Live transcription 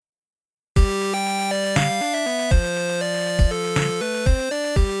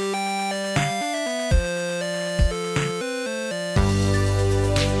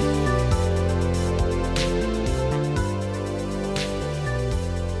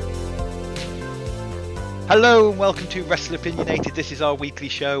Hello and welcome to Wrestle Opinionated. This is our weekly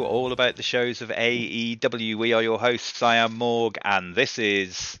show all about the shows of AEW. We are your hosts. I am Morg, and this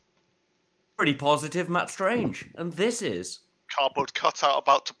is... Pretty positive, Matt Strange. And this is... Cardboard cutout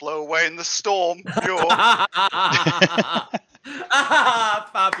about to blow away in the storm.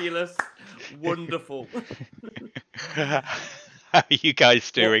 Fabulous. Wonderful. How are you guys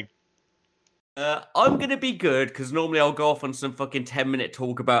doing? I'm going to be good, because normally I'll go off on some fucking 10-minute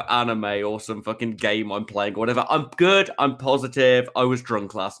talk about anime or some fucking game I'm playing or whatever. I'm good. I'm positive. I was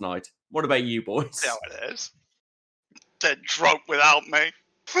drunk last night. What about you, boys? See how it is. They're drunk without me.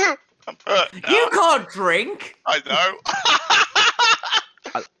 I'm hurt now. You can't drink. I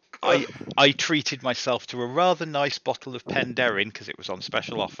know. I treated myself to a rather nice bottle of Penderyn because it was on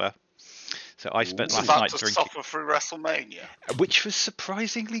special offer. So I spent last night drinking, suffer through WrestleMania, which was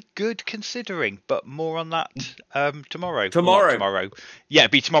surprisingly good considering. But more on that tomorrow. Tomorrow. Yeah,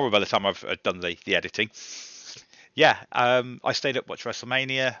 it'll be tomorrow by the time I've done the editing. Yeah, I stayed up, watched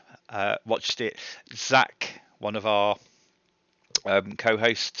WrestleMania, watched it. Zach, one of our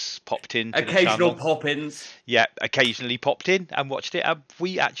co-hosts, popped in. Occasional pop-ins. Yeah, occasionally popped in and watched it. And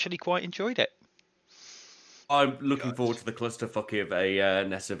we actually quite enjoyed it. I'm looking forward to the clusterfuck of a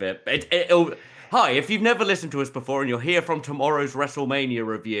ness of it. Hi, if you've never listened to us before and you're here from tomorrow's WrestleMania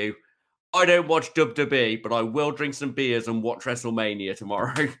review, I don't watch WWE, but I will drink some beers and watch WrestleMania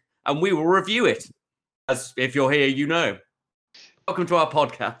tomorrow, and we will review it. As if you're here, you know. Welcome to our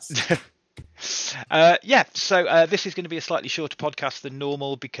podcast. So this is going to be a slightly shorter podcast than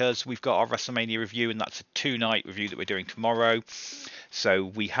normal because we've got our WrestleMania review, and that's a 2-night review that we're doing tomorrow. So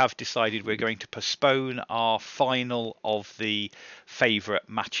we have decided we're going to postpone our final of the favourite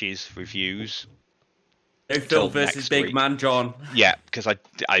matches reviews. No Phil versus Big Man John. Yeah, because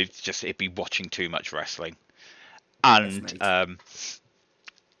it'd be watching too much wrestling. And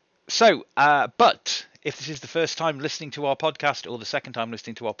but if this is the first time listening to our podcast or the second time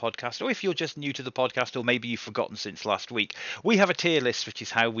listening to our podcast, or if you're just new to the podcast, or maybe you've forgotten since last week, we have a tier list, which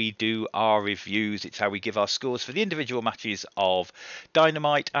is how we do our reviews. It's how we give our scores for the individual matches of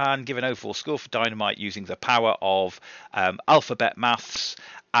Dynamite and give an overall score for Dynamite using the power of alphabet maths,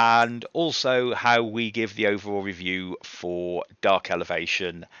 and also how we give the overall review for Dark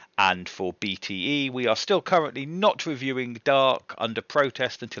Elevation and for BTE. We are still currently not reviewing Dark under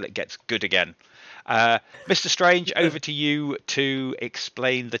protest until it gets good again. Mr. Strange, over to you to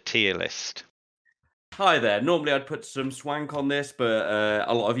explain the tier list. Hi there. Normally I'd put some swank on this, but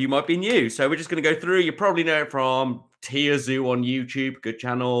a lot of you might be new. So we're just going to go through. You probably know it from Tier Zoo on YouTube, good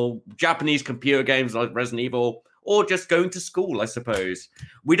channel, Japanese computer games like Resident Evil, or just going to school, I suppose.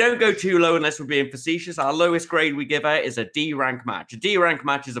 We don't go too low unless we're being facetious. Our lowest grade we give out is a D rank match. A D rank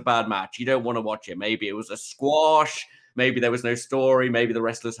match is a bad match. You don't want to watch it. Maybe it was a squash. Maybe there was no story. Maybe the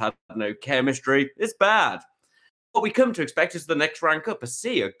wrestlers had no chemistry. It's bad. What we come to expect is the next rank up, a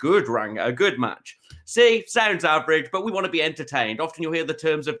C, a good match. C sounds average, but we want to be entertained. Often you'll hear the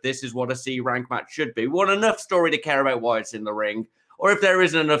terms of this is what a C rank match should be. We want enough story to care about why it's in the ring. Or if there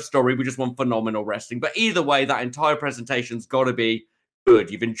isn't enough story, we just want phenomenal wrestling. But either way, that entire presentation's got to be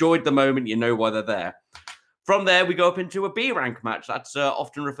good. You've enjoyed the moment. You know why they're there. From there, we go up into a B rank match. That's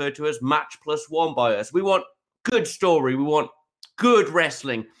often referred to as match +1 by us. We want good story. We want good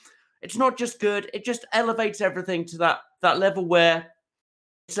wrestling. It's not just good. It just elevates everything to that level where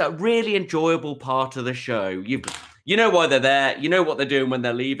it's a really enjoyable part of the show. You know why they're there. You know what they're doing when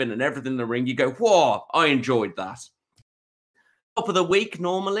they're leaving and everything in the ring. You go, whoa, I enjoyed that. Top of the week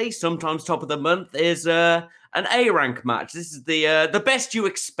normally, sometimes top of the month, is an A-rank match. This is the best you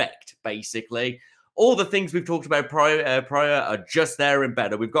expect, basically. All the things we've talked about prior are just there and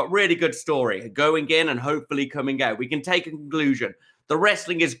better. We've got really good story going in and hopefully coming out. We can take a conclusion. The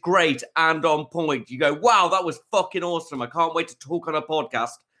wrestling is great and on point. You go, wow, that was fucking awesome. I can't wait to talk on a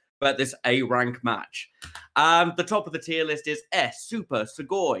podcast about this A-rank match. The top of the tier list is S, Super,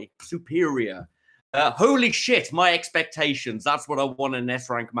 Sugoi, Superior. Holy shit, my expectations. That's what I want in an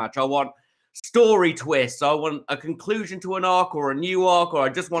S-rank match. I want story twists. I want a conclusion to an arc or a new arc, or I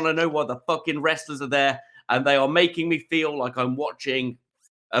just want to know why the fucking wrestlers are there and they are making me feel like I'm watching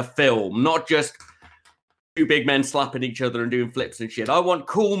a film, not just two big men slapping each other and doing flips and shit. I want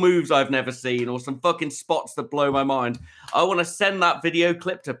cool moves I've never seen or some fucking spots that blow my mind. I want to send that video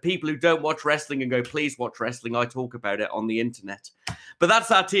clip to people who don't watch wrestling and go, please watch wrestling. I talk about it on the internet. But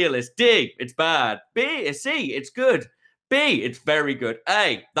that's our tier list. D, it's bad. B, C, it's good. B, it's very good.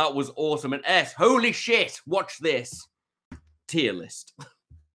 A, that was awesome. And S, holy shit, watch this. Tier list.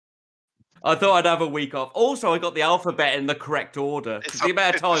 I thought I'd have a week off. Also, I got the alphabet in the correct order. It's The amount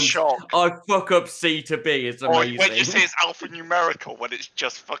of it's a times shock. I fuck up C to B is Or amazing. when you say it's alphanumerical, when it's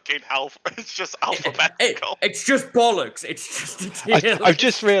just fucking it's just alphabetical. It's just bollocks. It's just a tier I've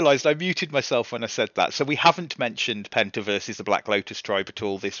just realised I muted myself when I said that, so we haven't mentioned Penta versus the Black Lotus tribe at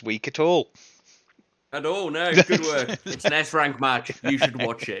all this week at all. At all, no, good work. It's an S-rank match. You should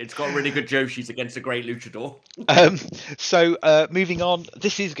watch it. It's got really good Joshis against a great luchador. So moving on,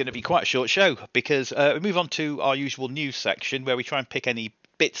 this is going to be quite a short show because we move on to our usual news section where we try and pick any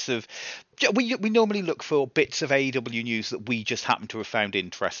bits of... We normally look for bits of AEW news that we just happen to have found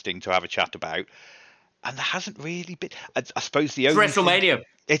interesting to have a chat about. And there hasn't really been... I suppose the only... WrestleMania.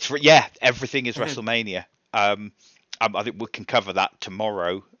 Everything is WrestleMania. I think we can cover that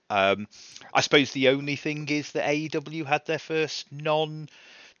tomorrow. I suppose the only thing is that AEW had their first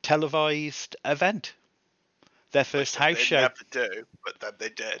non-televised event, their first house show. They never do, but then they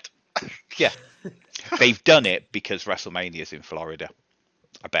did. Yeah, they've done it because WrestleMania's in Florida.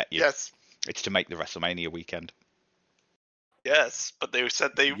 I bet you. Yes. It's to make the WrestleMania weekend. Yes, but they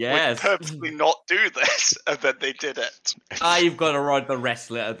said they Yes. would purposely not do this, and then they did it. You've got to ride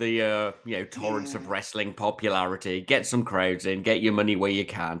the torrents of wrestling popularity. Get some crowds in. Get your money where you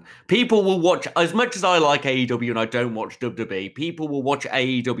can. People will watch as much as I like AEW and I don't watch WWE. People will watch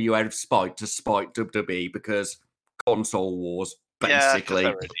AEW out of spite to spite WWE because console wars, basically.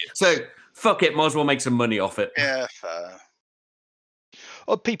 Yeah, 'cause they're idiots. So fuck it. Might as well make some money off it. Yeah, fair.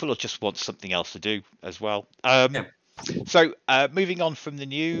 Or people will just want something else to do as well. Yeah. So, moving on from the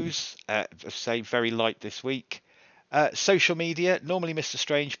news, say very light this week. Social media. Normally, Mr.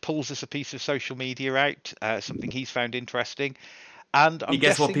 Strange pulls us a piece of social media out, something he's found interesting. And I'm You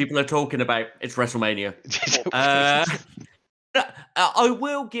guess what guessing... people are talking about? It's WrestleMania. I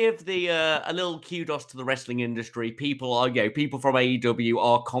will give a little kudos to the wrestling industry. People from AEW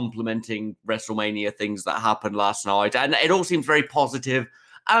are complimenting WrestleMania things that happened last night, and it all seems very positive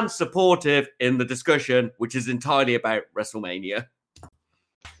and supportive in the discussion, which is entirely about WrestleMania.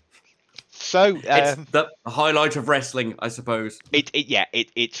 So it's the highlight of wrestling, I suppose. It's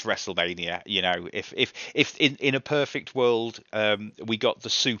WrestleMania. You know, if in a perfect world, we got the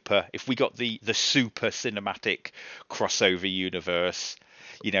super cinematic crossover universe.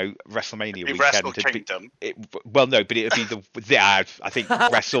 You know, WrestleMania weekend. Wrestle Kingdom. Well, no, but it'd be I think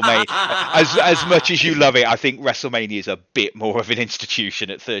WrestleMania. as much as you love it, I think WrestleMania is a bit more of an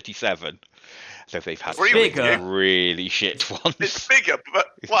institution at 37. So if they've had really shit ones. It's bigger, but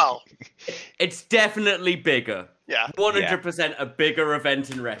well, it's definitely bigger. Yeah, 100% a bigger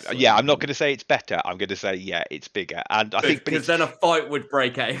event in wrestling. Yeah, I'm not going to say it's better. I'm going to say it's bigger, and I think because then a fight would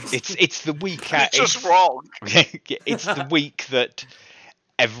break out. It's the week. It's just wrong. It's the week that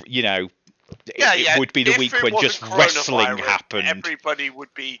it would be the week when just wrestling happened. Everybody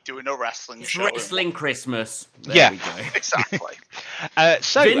would be doing a wrestling show. Wrestling Christmas. There we go. Exactly.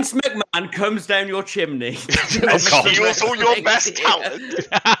 So Vince McMahon comes down your chimney, steals all your best talent,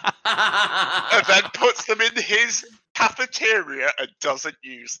 and then puts them in his cafeteria and doesn't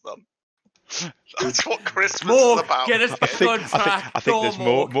use them. That's what Christmas is about. Get us back on track. I think there's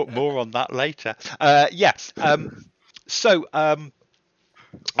more on that later.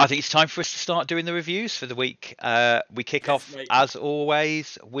 I think it's time for us to start doing the reviews for the week. We kick off, as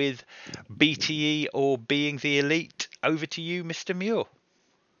always, with BTE or Being the Elite. Over to you, Mr. Muir.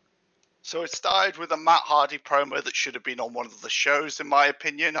 So it started with a Matt Hardy promo that should have been on one of the shows, in my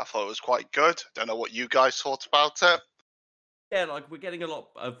opinion. I thought it was quite good. Don't know what you guys thought about it. Yeah, like we're getting a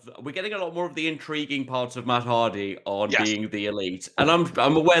lot more of the intriguing parts of Matt Hardy on Being the Elite, and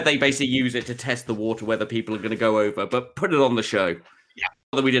I'm aware they basically use it to test the water whether people are going to go over, but put it on the show. Yeah,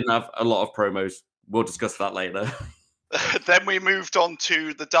 although we didn't have a lot of promos. We'll discuss that later. Then we moved on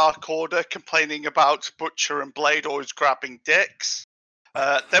to the Dark Order complaining about Butcher and Blade always grabbing dicks.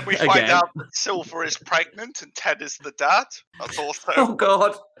 Then we find out that Silver is pregnant and Ted is the dad. That's also... Oh,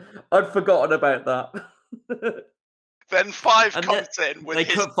 God. I'd forgotten about that. Then Five comes in with his...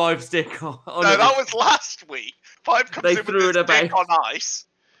 They cut Five's dick on. No, that was last week. Five comes in with his dick on ice.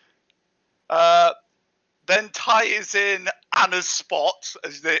 Then Ty is in Anna's spot.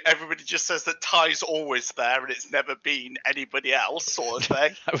 Everybody just says that Ty's always there and it's never been anybody else, sort of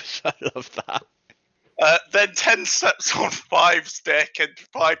thing. I love that. Then 10 steps on Five's dick and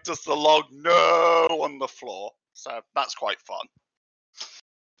Five does the long no on the floor. So that's quite fun.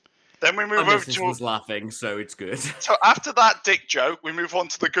 Then we move over to... was laughing, so it's good. So after that dick joke, we move on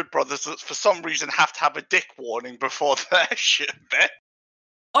to the Good Brothers that for some reason have to have a dick warning before their shit bit.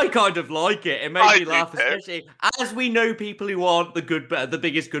 I kind of like it. It made me laugh, especially as we know people who aren't the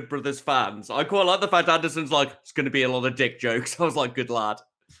biggest Good Brothers fans. I quite like the fact Anderson's like, it's going to be a lot of dick jokes. I was like, good lad.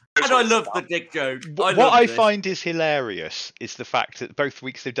 And I love the dick joke. What I find is hilarious is the fact that both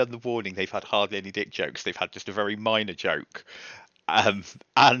weeks they've done the warning, they've had hardly any dick jokes. They've had just a very minor joke. And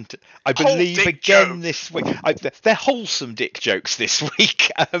I believe again this week, they're wholesome dick jokes this week.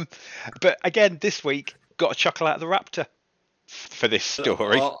 But again, this week, got a chuckle out of the Raptor for this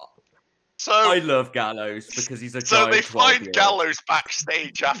story. So I love Gallows because he's a so giant. they find Gallows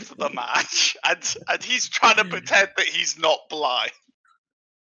backstage after the match, and he's trying to pretend that he's not blind.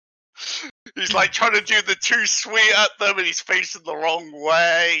 He's like trying to do the too sweet at them, and he's facing the wrong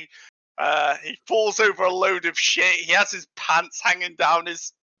way. He falls over a load of shit. He has his pants hanging down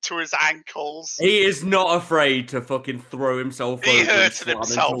to his ankles. He is not afraid to fucking throw himself over. He hurted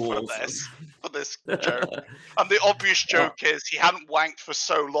himself for this joke. And the obvious joke is he hadn't wanked for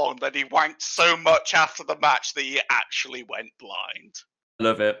so long that he wanked so much after the match that he actually went blind. I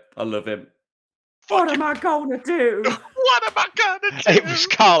love it. I love him. What am I going to do? What am I going to do? It was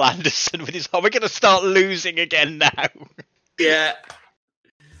Carl Anderson with his, we're going to start losing again now. Yeah.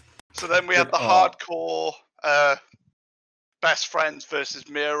 So then we had the hardcore Best Friends versus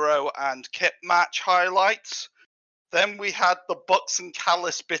Miro and Kip match highlights. Then we had the Bucks and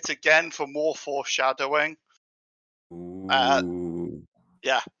Callis bit again for more foreshadowing.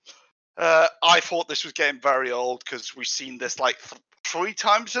 Yeah. I thought this was getting very old because we've seen this like 3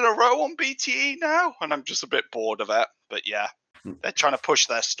 times in a row on BTE now, and I'm just a bit bored of it. But yeah, they're trying to push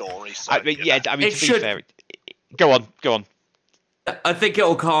their story. So, to be fair, go on. I think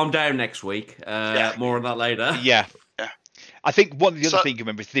it'll calm down next week. More on that later. Yeah. I think one of the other thing you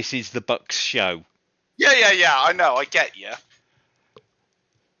remember is this is the Bucks show. Yeah. I know. I get you.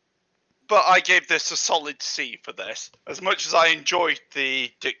 But I gave this a solid C for this. As much as I enjoyed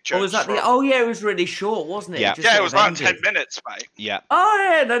the dick jokes. Was that it was really short, wasn't it? Yeah, it was around 10 minutes, mate. Yeah.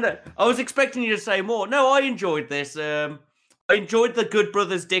 Oh, yeah, no. I was expecting you to say more. No, I enjoyed this. I enjoyed the Good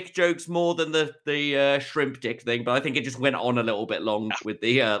Brothers dick jokes more than the shrimp dick thing, but I think it just went on a little bit long with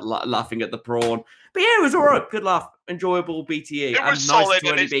the laughing at the prawn. But yeah, it was all right. Good laugh. Enjoyable BTE. It was solid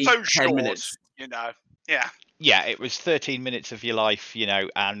and it's so short, minutes. You know. Yeah. Yeah, it was 13 minutes of your life, you know,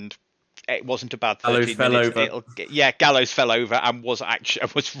 and it wasn't a bad 13 Gallows minutes. Gallows fell over and was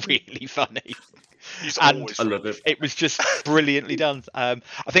really funny. I love it. It was just brilliantly done. I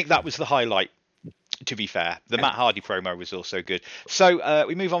think that was the highlight, to be fair. The Matt Hardy promo was also good. So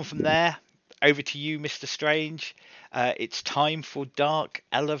we move on from there. Over to you, Mr. Strange. It's time for Dark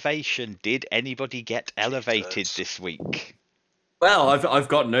Elevation. Did anybody get elevated this week? Well, I've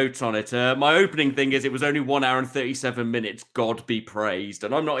got notes on it. My opening thing is it was only 1 hour and 37 minutes. God be praised.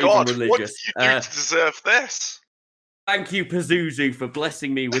 And I'm not even religious. What did you do to deserve this? Thank you, Pazuzu, for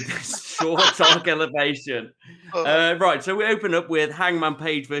blessing me with this short Dark Elevation. Right, so we open up with Hangman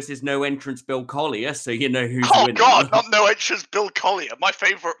Page versus No Entrance Bill Collier, so you know who's winning. Oh, God, not No Entrance Bill Collier, my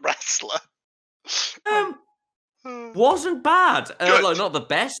favourite wrestler. Wasn't bad. Not the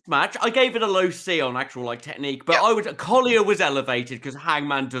best match. I gave it a low C on actual technique, but Collier was elevated because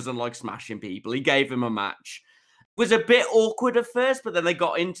Hangman doesn't like smashing people. He gave him a match. It was a bit awkward at first, but then they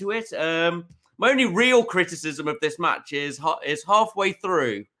got into it. My only real criticism of this match is halfway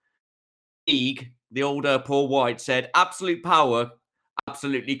through, Teague, the older Paul White, said, "Absolute power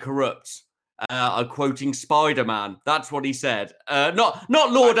absolutely corrupts." I'm quoting Spider-Man. That's what he said. Not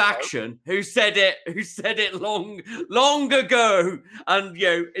Lord Action, who said it long ago, and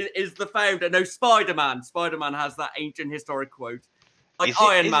is the founder. No, Spider-Man. Spider-Man has that ancient historic quote.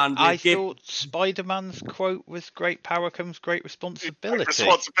 Iron Man. I thought Spider-Man's quote was "Great power comes great responsibility."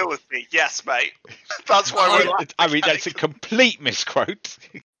 Responsibility, yes, mate. That's why that's a complete misquote.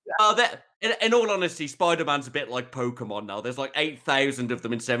 In all honesty, Spider-Man's a bit like Pokemon now. There's 8,000 of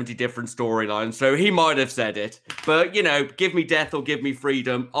them in 70 different storylines, so he might have said it. But, give me death or give me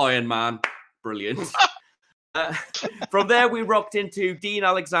freedom. Iron Man. Brilliant. From there, we rocked into Dean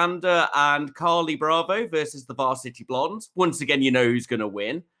Alexander and Carly Bravo versus the Varsity Blondes. Once again, you know who's going to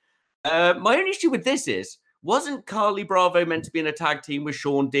win. My only issue with this is, wasn't Carly Bravo meant to be in a tag team with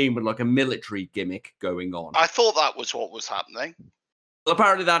Sean Dean with a military gimmick going on? I thought that was what was happening. Well,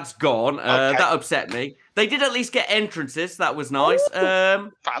 apparently that's gone. Okay. That upset me. They did at least get entrances. That was nice.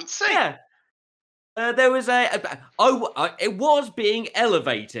 Fancy. Yeah. There was it was being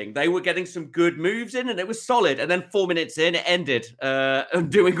elevating. They were getting some good moves in, and it was solid. And then 4 minutes in, it ended.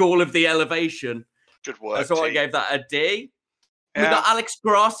 Doing all of the elevation. Good work. So I gave that a D. Yeah. We got Alex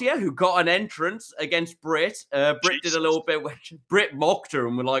Gracia, who got an entrance against Britt. Britt did a little bit. Britt mocked her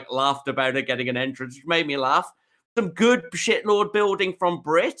and laughed about her getting an entrance, which made me laugh. Some good shitlord building from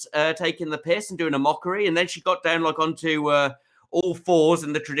Britt, taking the piss and doing a mockery. And then she got down onto all fours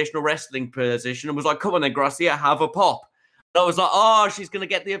in the traditional wrestling position and was like, "Come on then, Gracia, have a pop." I was like, oh, she's going to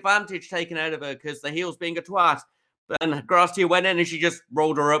get the advantage taken out of her because the heel's being a twat. And Gracia went in and she just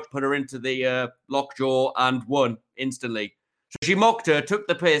rolled her up, put her into the lockjaw and won instantly. So she mocked her, took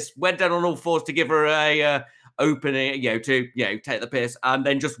the piss, went down on all fours to give her a opening, to take the piss, and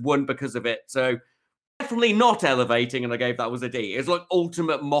then just won because of it. So definitely not elevating, and I gave that was a D. It was like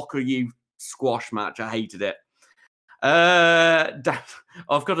ultimate mocker you squash match. I hated it. I've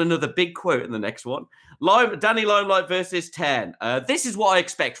got another big quote in the next one. Danny Limelight versus 10. This is what I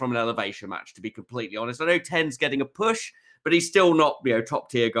expect from an elevation match, to be completely honest. I know 10's getting a push, but he's still not,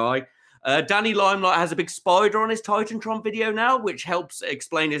 top tier guy. Danny Limelight has a big spider on his Titantron video now, which helps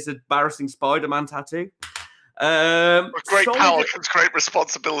explain his embarrassing Spider-Man tattoo. Great power comes great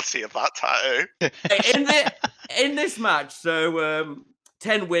responsibility of that tattoo. in this match, so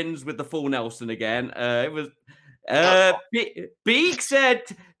 10 wins with the full Nelson again. It was Beak said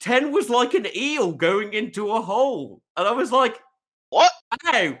 10 was like an eel going into a hole, and I was like, "What?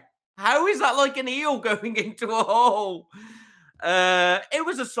 How is that like an eel going into a hole?" It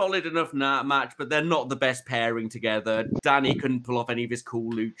was a solid enough match, but they're not the best pairing together. Danny couldn't pull off any of his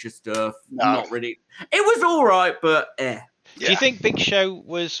cool lucha stuff. No. Not really. It was all right, but Yeah. Do you think Big Show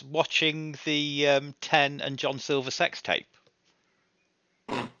was watching the 10 and John Silver sex tape?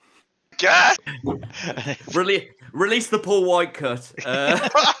 Yeah. Release the Paul White cut.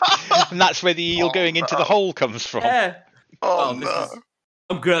 And that's where the eel going into the hole comes from. Yeah. No.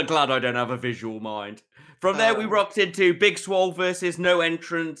 I'm glad I don't have a visual mind. From there, we rocked into Big Swole versus No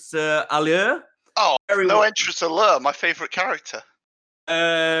Entrance Allure. Oh, No Entrance Allure, my favourite character.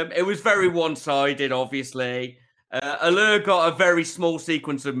 It was very one-sided, obviously. Allure got a very small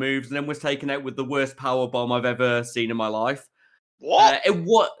sequence of moves and then was taken out with the worst power bomb I've ever seen in my life. What?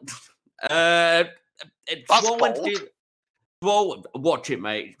 That's bold. Swole, watch it,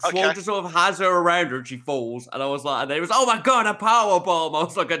 mate. Okay. Swole just sort of has her around her and she falls. And I was like, and it was, oh my God, a power bomb. I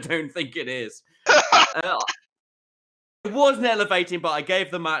was like, I don't think it is. It wasn't elevating, but I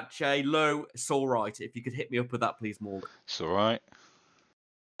gave the match a low. It's all right. If you could hit me up with that, please, Morgan. It's all right.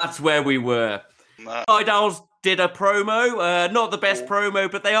 That's where we were. Side Owls did a promo. Not the best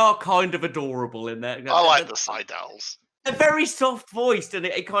promo, but they are kind of adorable in there. I like the Side Owls. They're very soft voiced, and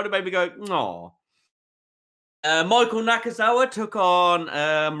it kind of made me go, "Aw." Michael Nakazawa took on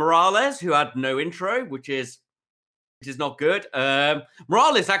Morales, who had no intro, which is not good.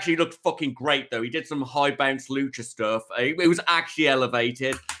 Morales actually looked fucking great, though. He did some high bounce lucha stuff. It was actually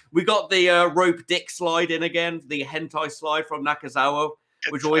elevated. We got the rope dick slide in again, the hentai slide from Nakazawa,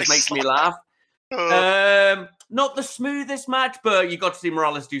 which always makes me laugh. Not the smoothest match, but you got to see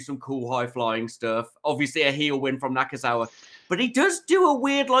Morales do some cool high flying stuff. Obviously, a heel win from Nakazawa, but he does do a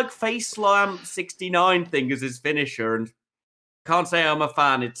weird face slam 69 thing as his finisher, and can't say I'm a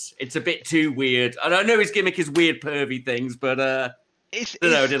fan. It's a bit too weird. And I know his gimmick is weird, pervy things, but I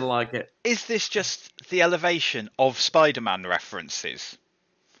didn't like it. Is this just the elevation of Spider-Man references?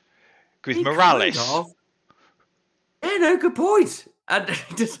 With Morales? Yeah, no, good point. And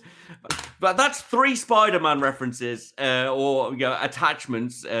but that's 3 Spider-Man references or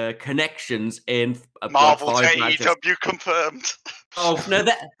attachments, connections in Marvel to AEW confirmed. Oh no,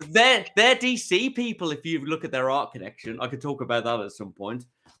 they're DC people. If you look at their art connection, I could talk about that at some point.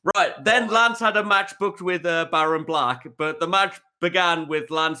 Right, then Lance had a match booked with Baron Black, but the match began with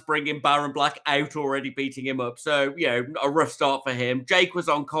Lance bringing Baron Black out, already beating him up. So a rough start for him. Jake was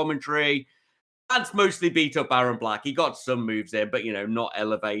on commentary. Lance mostly beat up Baron Black. He got some moves in, but not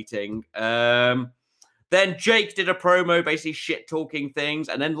elevating. Then Jake did a promo, basically shit talking things,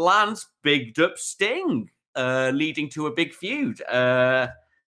 and then Lance bigged up Sting, leading to a big feud.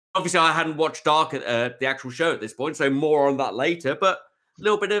 Obviously, I hadn't watched Dark at the actual show at this point, so more on that later. But a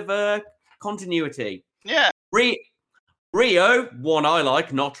little bit of continuity. Yeah. Rio, one I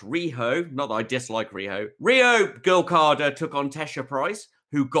like, not Riho. Not that I dislike Riho. Rio Girl Carter took on Tesha Price,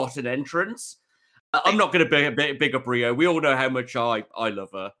 who got an entrance. I'm not going to big up Rio. We all know how much I love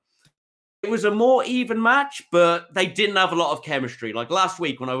her. It was a more even match, but they didn't have a lot of chemistry. Like last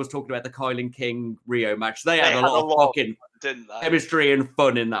week when I was talking about the Kylan King Rio match, they had a lot of fucking chemistry and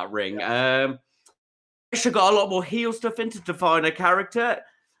fun in that ring. Tesha got a lot more heel stuff in to define her character.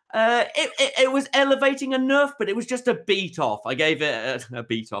 It was elevating enough, but it was just a beat off. I gave it a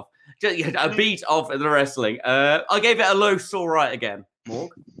beat off. A beat off in the wrestling. I gave it a low saw right again.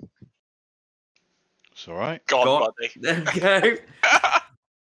 Morg? It's all right. Go on, buddy. There we go.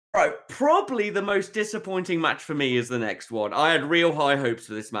 Right, probably the most disappointing match for me is the next one. I had real high hopes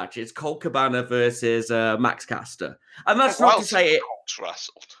for this match. It's Colt Cabana versus Max Caster. And that's not to say it...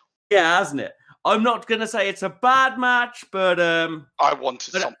 wrestled. Yeah, hasn't it? I'm not going to say it's a bad match, but I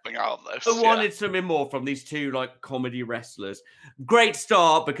wanted something out of this. I wanted something more from these two comedy wrestlers. Great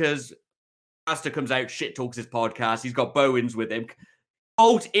start because Caster comes out, shit talks his podcast. He's got Bowens with him.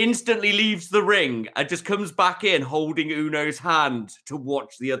 Colt instantly leaves the ring and just comes back in holding Uno's hand to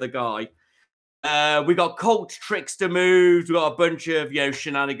watch the other guy. We got Colt trickster moves. We got a bunch of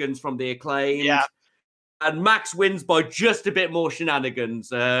shenanigans from the Acclaimed. Yeah. And Max wins by just a bit more shenanigans.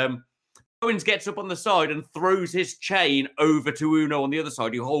 Bowens gets up on the side and throws his chain over to Uno on the other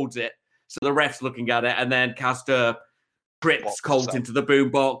side, who holds it. So the ref's looking at it, and then Caster trips Colt into the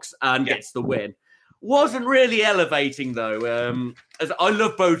boombox and gets the win. Wasn't really elevating, though. As I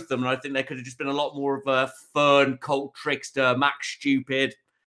love both of them, and I think there could have just been a lot more of a fun Colt trickster, Max stupid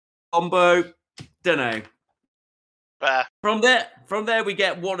combo. Don't know. From there, we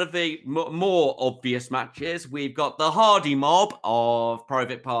get one of the more obvious matches. We've got the Hardy Mob of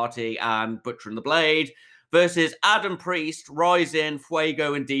Private Party and Butcher and the Blade versus Adam Priest, Ryzen,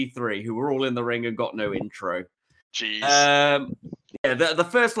 Fuego, and D3, who were all in the ring and got no intro. Jeez. The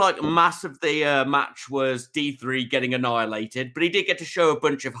first mass of the match was D3 getting annihilated, but he did get to show a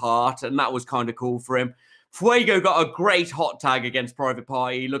bunch of heart, and that was kind of cool for him. Fuego got a great hot tag against Private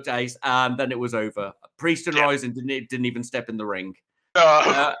Party. He looked ace, and then it was over. Priest and Ryzen didn't even step in the ring.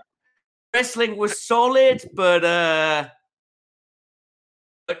 Wrestling was solid, but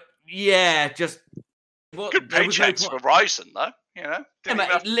just good paychecks for Ryzen, though.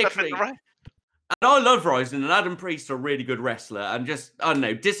 Literally. And I love Ryzen, and Adam Priest are a really good wrestler, and just, I don't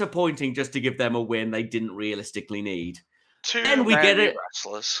know, disappointing just to give them a win they didn't realistically need. Too many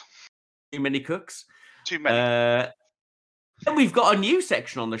wrestlers. Too many cooks. Too many. And we've got a new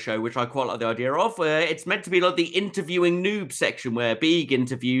section on the show, which I quite like the idea of. It's meant to be like the interviewing noob section, where Big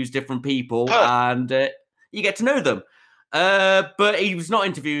interviews different people, and you get to know them. But he was not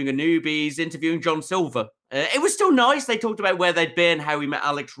interviewing a noob, he's interviewing John Silver. It was still nice. They talked about where they'd been, how he met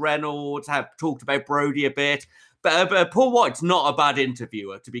Alex Reynolds, talked about Brody a bit. But Paul White's not a bad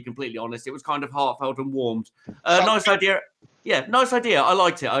interviewer, to be completely honest. It was kind of heartfelt and warmed. Nice idea. Yeah, nice idea. I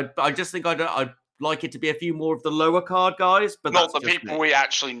liked it. I just think I'd like it to be a few more of the lower card guys. But not the people we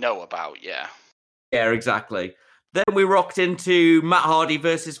actually know about, yeah. Yeah, exactly. Then we rocked into Matt Hardy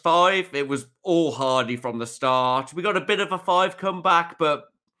versus Five. It was all Hardy from the start. We got a bit of a Five comeback, but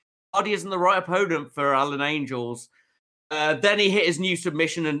Hardy isn't the right opponent for Alan Angels. Then he hit his new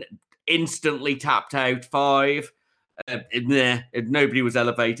submission and instantly tapped out Five. Nobody was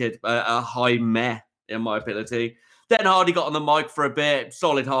elevated. A high meh in my ability. Then Hardy got on the mic for a bit.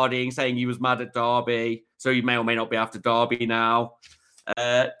 Solid Hardying, saying he was mad at Darby. So he may or may not be after Darby now.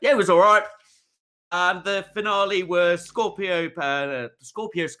 It was all right. And the finale was Scorpio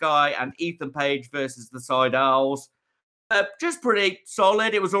Sky and Ethan Page versus the Side Owls. Just pretty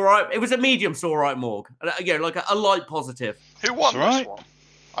solid. It was all right. It was a medium, so all right, Morg. Like a light positive. Who won this one?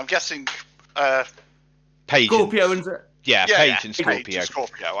 I'm guessing Page. Scorpio and Page and Scorpio. Page and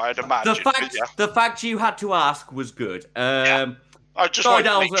Scorpio, I'd imagine. The fact you had to ask was good. I just wanted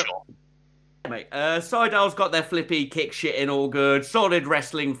to make sure. Mate, Side Owls got their flippy kick shit in all good. Solid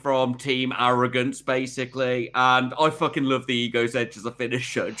wrestling from Team Arrogance, basically. And I fucking love the Ego's Edge as a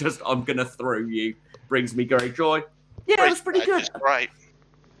finisher. Just, I'm going to throw you. Brings me great joy. Yeah, it was pretty good. Right.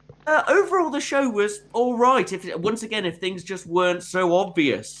 Overall, the show was all right. If things just weren't so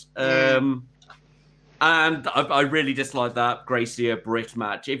obvious. And I really dislike that Gracie Britt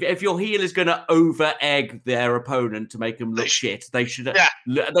match. If your heel is going to over-egg their opponent to make them look shit, they should...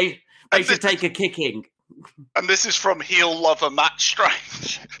 They should take a kicking. And this is from heel lover Matt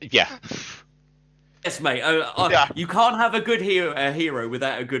Strange. Yeah. Yes, mate. You can't have a good hero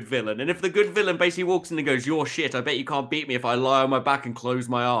without a good villain. And if the good villain basically walks in and goes, "You're shit, I bet you can't beat me if I lie on my back and close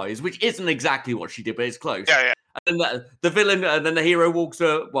my eyes," which isn't exactly what she did, but it's close. Yeah. And then the villain, and then the hero walks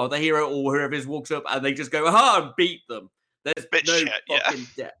up, the hero or whoever it is walks up, and they just go, "Aha!" and beat them. There's no fucking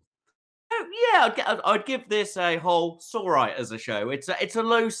depth. Yeah, I'd give this a whole. It's all right as a show. It's a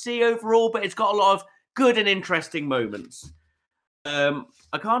low C overall, but it's got a lot of good and interesting moments. I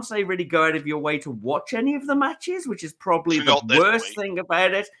can't say really go out of your way to watch any of the matches, which is probably the worst thing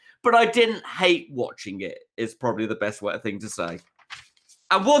about it. But I didn't hate watching it. Is probably the best thing to say.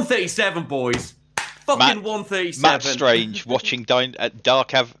 And 137, boys. Fucking 137. Matt Strange watching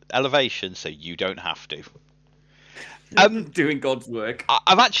Dark Elevation, so you don't have to. Doing God's work.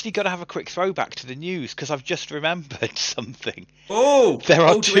 I've actually got to have a quick throwback to the news because I've just remembered something. There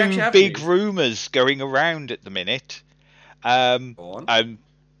are two big rumours going around at the minute. I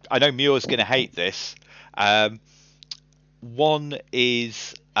know Muir's going to hate this. One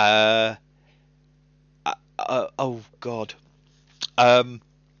is oh god.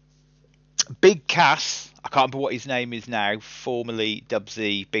 Big Cass, I can't remember what his name is now, formerly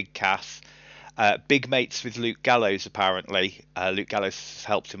Dubsy Big Cass. Big mates with Luke Gallows, apparently. Luke Gallows has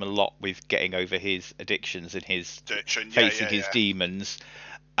helped him a lot with getting over his addictions and his facing his demons.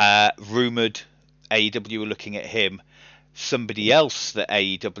 Rumoured AEW are looking at him. Somebody else that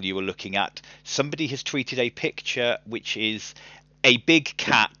AEW are looking at, somebody has tweeted a picture which is a big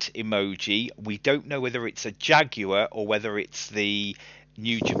cat emoji. We don't know whether it's a jaguar or whether it's the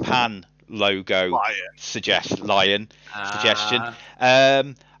New Japan logo lion suggestion.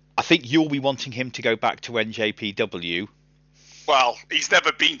 I think you'll be wanting him to go back to NJPW. Well, he's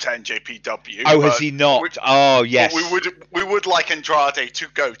never been to NJPW. Oh, has he not? Yes. We would like Andrade to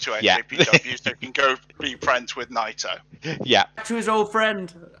go to NJPW so he can go be friends with Naito. Yeah. Back to his old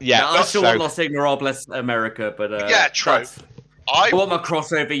friend. Yeah. I still want Los Ignorables America, but yeah, true. I want my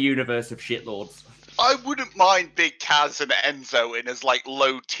crossover universe of shitlords. I wouldn't mind Big Kaz and Enzo in as like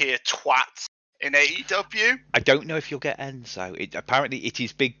low tier twats in AEW. I don't know if you'll get Enzo. Apparently, it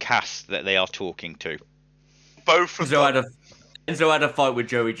is Big Cass that they are talking to. Both of them. Enzo had a fight with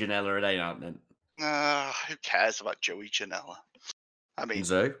Joey Janela at A-Outman. Who cares about Joey Janela? I mean,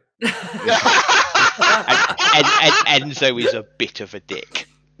 Enzo. Enzo is a bit of a dick.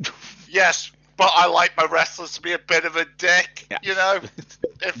 Yes, but I like my wrestlers to be a bit of a dick. Yeah. You know,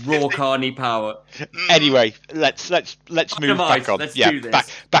 raw carny power. Anyway, let's move back on. Let's do this.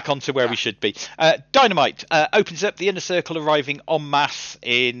 Back onto where we should be. Dynamite opens up, the Inner Circle arriving en masse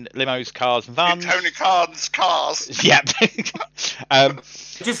in limos, cars, and vans. In Tony Khan's cars. Yeah.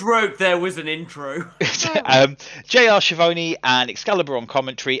 Just wrote there was an intro. JR Schiavone and Excalibur on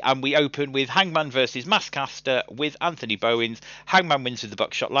commentary, and we open with Hangman versus Maskcaster with Anthony Bowens. Hangman wins with the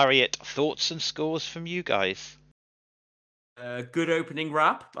buckshot lariat. Thoughts and scores from you guys? Good opening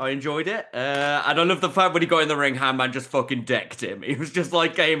rap. I enjoyed it. And I love the fact when he got in the ring, Hangman just fucking decked him. He was just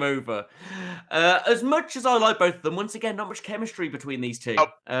like, game over. As much as I like both of them, once again, not much chemistry between these two.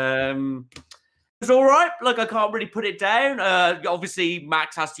 It was all right. Like, I can't really put it down. Obviously,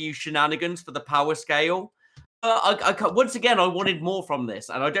 Max has to use shenanigans for the power scale. Once again, I wanted more from this.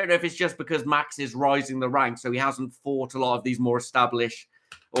 And I don't know if it's just because Max is rising the ranks, so he hasn't fought a lot of these more established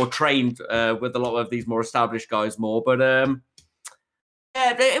or trained with a lot of these more established guys more. But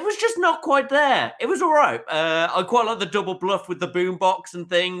yeah, it was just not quite there. It was all right. I quite like the double bluff with the boombox and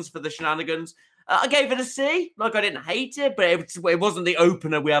things for the shenanigans. I gave it a C. Like, I didn't hate it, but it wasn't the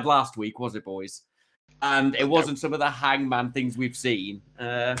opener we had last week, was it, boys? And it wasn't some of the Hangman things we've seen.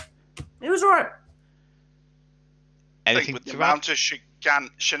 It was all right. I think with the amount of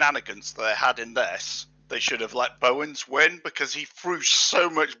shenanigans that they had in this, they should have let Bowens win because he threw so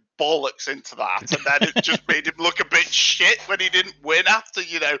much bollocks into that, and then it just made him look a bit shit when he didn't win after,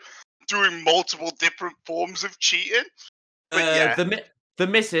 doing multiple different forms of cheating. But yeah. The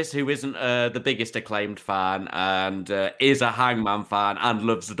missus, who isn't the biggest acclaimed fan and is a Hangman fan and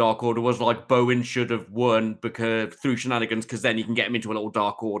loves the Dark Order, was like, Bowen should have won through shenanigans because then you can get him into a little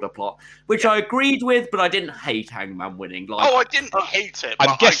Dark Order plot, which I agreed with, but I didn't hate Hangman winning. Like, I didn't hate it.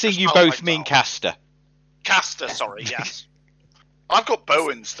 I'm guessing you both mean Caster. Caster, sorry, yes. I've got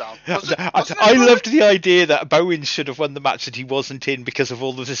Bowens down. I loved the idea that Bowens should have won the match that he wasn't in because of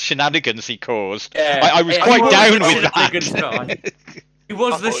all of the shenanigans he caused. Yeah, I was quite down with that. He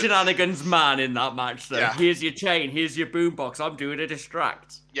was the shenanigans man in that match, though. Yeah. Here's your chain, here's your boombox, I'm doing a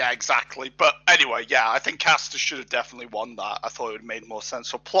distract. Yeah, exactly. But anyway, yeah, I think Caster should have definitely won that. I thought it would have made more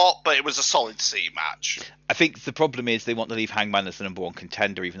sense for plot, but it was a solid C match. I think the problem is they want to leave Hangman as the number one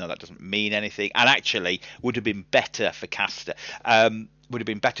contender, even though that doesn't mean anything. And actually, would have been better for Caster.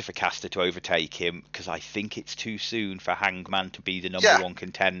 To overtake him, because I think it's too soon for Hangman to be the number one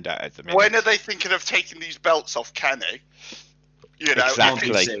contender at the minute. When are they thinking of taking these belts off Kenny?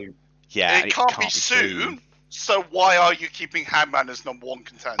 Exactly. Yeah, it can't be soon. So why are you keeping Hangman as number one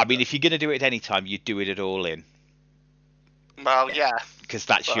contender? I mean, if you're going to do it at any time, you'd do it at All In. Well, yeah. Because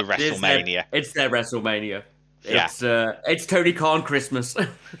that's your WrestleMania. It's their WrestleMania. Yeah. It's Tony Khan Christmas.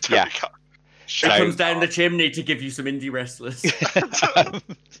 Yeah. It comes down the chimney to give you some indie wrestlers. Thanks,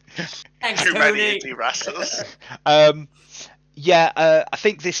 Too Tony. many indie wrestlers. I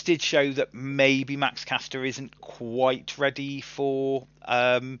think this did show that maybe Max Caster isn't quite ready for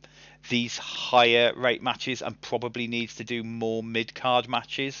these higher rate matches and probably needs to do more mid-card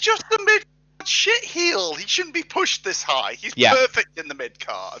matches. Just the mid-card shit heel. He shouldn't be pushed this high. He's perfect in the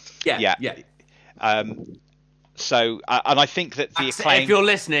mid-card. Yeah. So, and I think that the Acclaim... If you're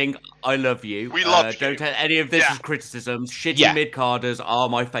listening, I love you. We love you. Don't take any of this as criticisms. Shitty mid-carders are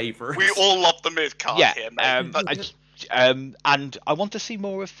my favourite. We all love the mid-card here, mate. And I want to see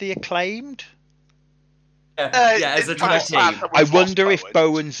more of the Acclaimed. as a kind of team. sad that I we've wonder lost if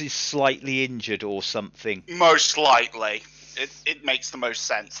Bowens is slightly injured or something. Most likely. It makes the most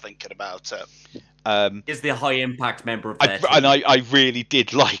sense thinking about it. Is the high impact member of their team. And I really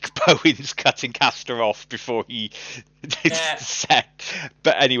did like Bowens cutting Castor off before he did the set.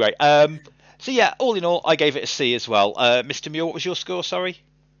 But anyway, so yeah, all in all, I gave it a C as well. Mr. Muir, what was your score? Sorry,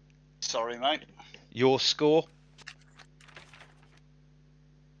 Mate. your score?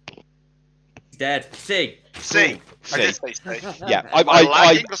 Dead. C. C. C. I did say C. Yeah,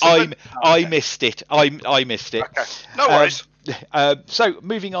 I missed it. I missed it. Okay. No worries. So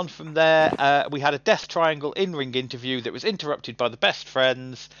moving on from there, we had a Death Triangle in-ring interview that was interrupted by the best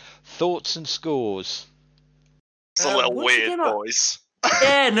friends. Thoughts and scores. It's a little weird, boys.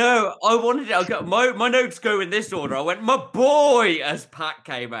 Yeah, no, I wanted it. I got my notes go in this order. I went, my boy, as Pat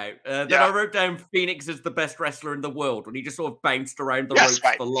came out. Then I wrote down Phoenix as the best wrestler in the world when he just sort of bounced around the ropes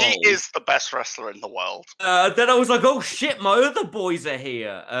for long. He is the best wrestler in the world. Then I was like, oh shit, my other boys are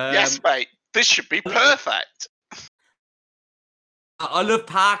here. Yes, mate. This should be perfect. I love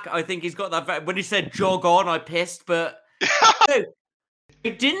Pac. I think he's got that. When he said jog on, I pissed, but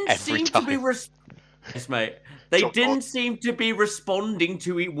it didn't seem to be. Yes, mate. They didn't seem to be responding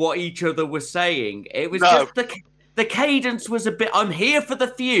to what each other was saying. It was just the cadence was a bit. I'm here for the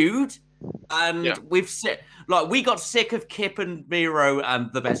feud, and we got sick of Kip and Miro and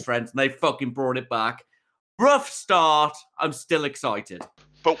the best friends, and they fucking brought it back. Rough start. I'm still excited.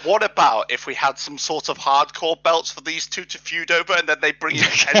 But what about if we had some sort of hardcore belts for these two to feud over, and then they bring in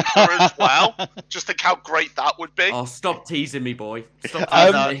Kenta as well? Just think how great that would be. Oh, stop teasing me, boy. Stop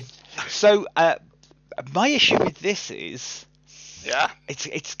teasing me. So, my issue with this is,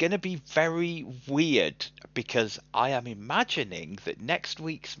 it's going to be very weird because I am imagining that next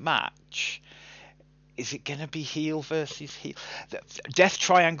week's match, is it going to be heel versus heel? Death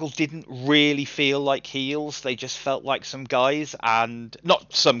Triangle didn't really feel like heels. They just felt like some guys, and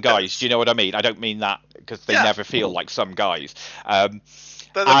not some guys. Do you know what I mean? I don't mean that because they never feel like some guys.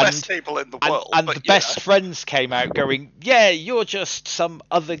 They're the best people in the world. And the best friends came out going, yeah, you're just some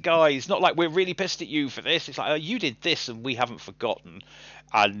other guys. Not like we're really pissed at you for this. It's like, oh, you did this and we haven't forgotten.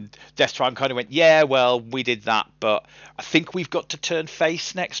 And Death Triangle kind of went, yeah, well, we did that, but I think we've got to turn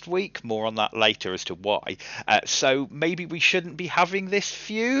face next week. More on that later as to why. So maybe we shouldn't be having this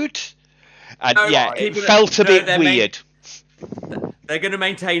feud. And it felt a bit weird. They're going to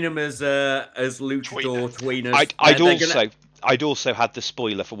maintain him as luchador tweeners. I'd also had the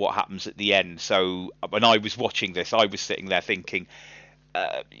spoiler for what happens at the end. So when I was watching this, I was sitting there thinking,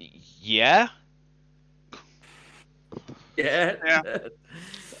 yeah.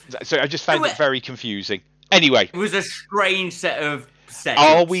 So I just found it very confusing. Anyway. It was a strange set of settings.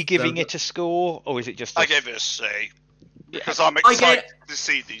 Are we giving it a score, or is it just... I gave it a C. Because I'm excited to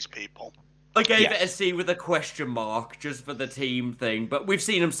see these people. I gave it a C with a question mark, just for the team thing. But we've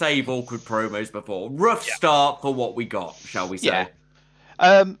seen them save awkward promos before. Rough start for what we got, shall we say.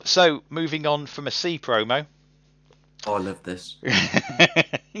 Yeah. So, moving on from a C promo. Oh, I love this.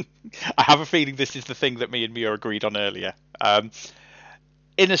 I have a feeling this is the thing that me and Mia agreed on earlier.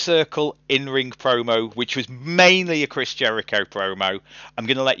 Inner Circle in-ring promo, which was mainly a Chris Jericho promo. I'm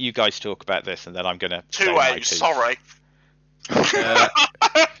going to let you guys talk about this, and then I'm going to... 2A, sorry.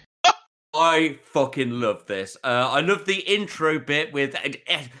 I fucking love this. I love the intro bit with...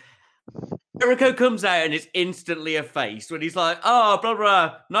 Jericho comes out and it's instantly a face when he's like, oh, blah,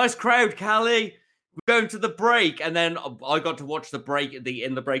 blah, nice crowd, Callie. We're going to the break. And then I got to watch the break,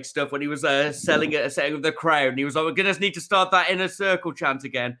 in the break stuff when he was setting with the crowd. And he was like, we're going to need to start that Inner Circle chant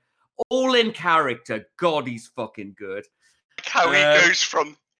again. All in character. God, he's fucking good. How he goes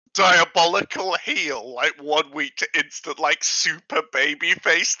from diabolical heel like 1 week to instant like super baby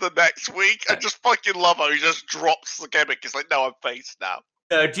face the next week. I just fucking love how he just drops the gimmick. He's like, no, I'm face now.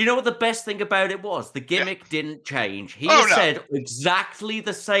 Do you know what the best thing about it was? The gimmick didn't change. He said exactly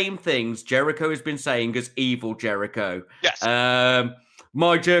the same things Jericho has been saying as evil Jericho. Yes.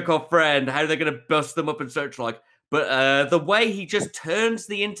 My jerk-off friend, how they're going to bust them up and such like. But the way he just turns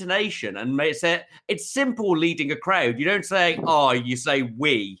the intonation and makes it, it's simple leading a crowd. You don't say, oh, you say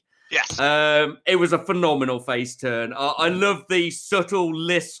we. Yes. It was a phenomenal face turn. I love the subtle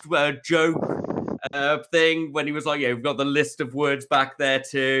list joke thing when he was like, yeah, we've got the list of words back there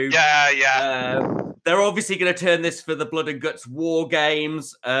too. They're obviously going to turn this for the Blood and Guts War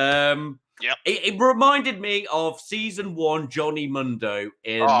Games. It reminded me of season 1 Johnny Mundo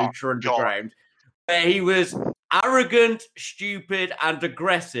in Lucha Underground. Where he was arrogant, stupid, and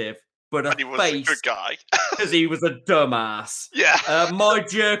aggressive, but And he was a good guy. because he was a dumbass. Yeah. My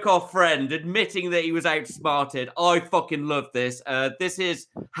jerk-off friend admitting that he was outsmarted. I fucking love this. This is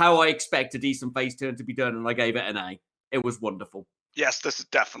how I expect a decent face turn to be done, and I gave it an A. It was wonderful. Yes, this is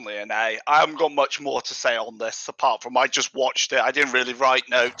definitely an A. I haven't got much more to say on this, apart from I just watched it. I didn't really write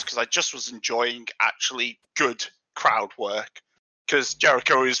notes because I just was enjoying actually good crowd work. Because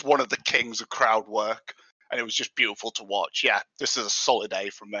Jericho is one of the kings of crowd work, and it was just beautiful to watch. Yeah, this is a solid A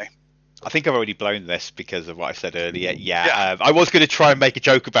from me. I think I've already blown this because of what I said earlier. Yeah. I was going to try and make a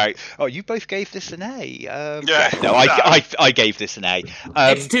joke about, oh, you both gave this an A. No, I gave this an A.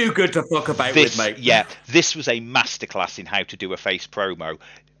 It's too good to fuck about with, mate. Yeah, this was a masterclass in how to do a face promo.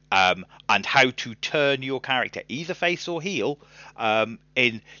 And how to turn your character either face or heel.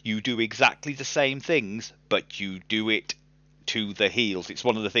 In you do exactly the same things, but you do it to the heels. It's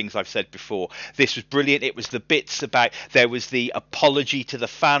one of the things I've said before. This was brilliant. It was the bits about, there was the apology to the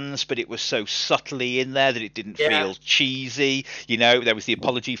fans, but it was so subtly in there that it didn't feel cheesy. You know, there was the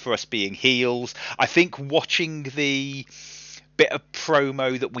apology for us being heels. I think watching the bit of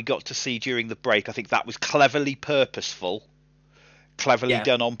promo that we got to see during the break, I think that was cleverly purposeful. Cleverly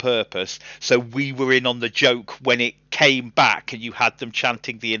done on purpose, so we were in on the joke when it came back and you had them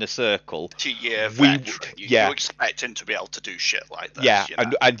chanting the Inner Circle. You expect him to be able to do shit like that. Yeah, you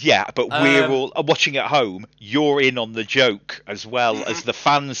know? But we're all watching at home. You're in on the joke as well as the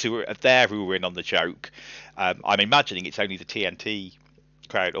fans who were there who were in on the joke. I'm imagining it's only the TNT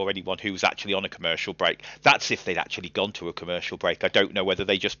crowd or anyone who's actually on a commercial break. That's if they'd actually gone to a commercial break. I don't know whether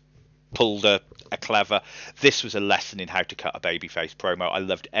they just pulled a clever. This was a lesson in how to cut a babyface promo. I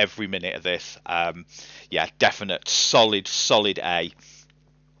loved every minute of this. Definite solid A.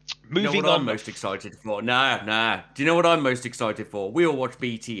 Moving you know what on. I'm most excited for? Nah. Do you know what I'm most excited for? We all watch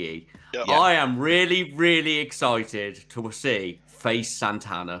BTE. Yeah. I am really, really excited to see Face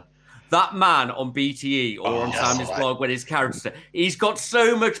Santana. That man on BTE or on Sammy's blog when his character, he's got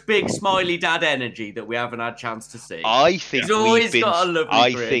so much big smiley dad energy that we haven't had a chance to see. I think he's always got a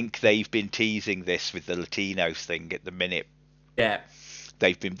lovely grin. think they've been teasing this with the Latinos thing at the minute. Yeah.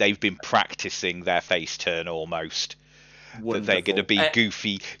 They've been practicing their face turn almost. Wonderful. That they're going to be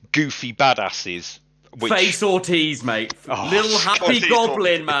goofy badasses. Face Ortiz, mate. Little happy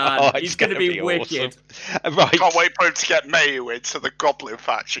goblin, man. He's going to be wicked. Awesome. Right. Can't wait for him to get Mayu in so the goblin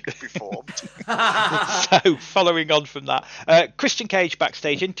faction can be formed. So, following on from that, Christian Cage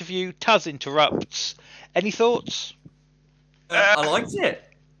backstage interview. Taz interrupts. Any thoughts? I liked it.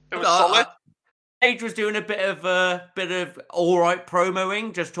 It was solid. Cage was doing a bit of all right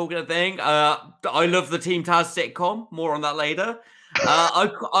promoing, just talking a thing. I love the Team Taz sitcom. More on that later.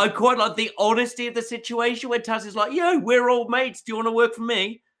 I quite like the honesty of the situation when Taz is like, "Yo, we're all mates. Do you want to work for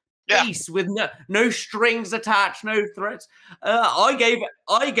me?" Yeah. Peace with no strings attached, no threats. I gave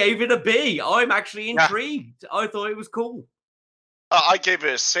it a B. I'm actually intrigued. I thought it was cool. I gave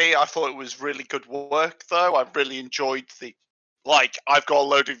it a C. I thought it was really good work, though. I really enjoyed I've got a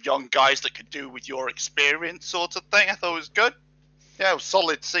load of young guys that could do with your experience sort of thing. I thought it was good. Yeah, it was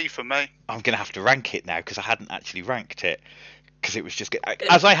solid C for me. I'm going to have to rank it now because I hadn't actually ranked it. Because it was just good.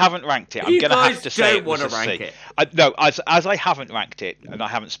 As I haven't ranked it, I'm going to have to say it was a C. As I haven't ranked it, and I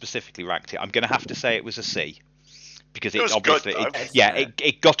haven't specifically ranked it, I'm going to have to say it was a C. Because it obviously,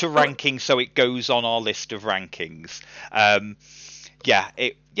 it got a ranking, so it goes on our list of rankings.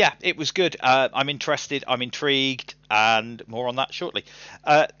 It was good. I'm interested. I'm intrigued, and more on that shortly.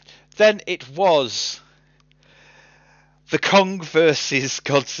 Then it was the Kong versus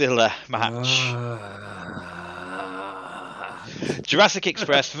Godzilla match. Jurassic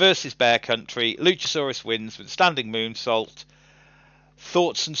Express versus Bear Country. Luchasaurus wins with a standing moonsault.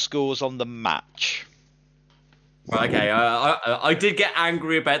 Thoughts and scores on the match? Okay, I did get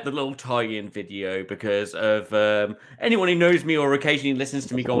angry about the little tie-in video because of anyone who knows me or occasionally listens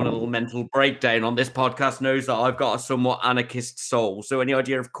to me go on a little mental breakdown on this podcast knows that I've got a somewhat anarchist soul. So any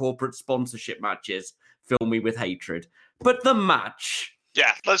idea of corporate sponsorship matches fill me with hatred. But the match...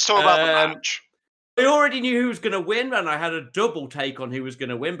 Yeah, let's talk about the match. I already knew who was going to win, and I had a double take on who was going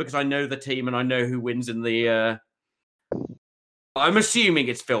to win because I know the team and I know who wins in the... I'm assuming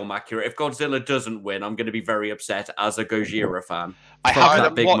it's film accurate. If Godzilla doesn't win, I'm going to be very upset as a Gojira fan. I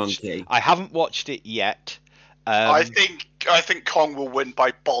haven't watched it yet. I think Kong will win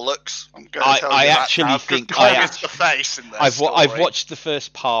by bollocks. I'm going to tell you I that actually now, think Kong is the face in this I've watched the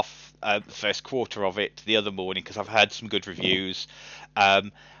first half, the first quarter of it the other morning because I've had some good reviews.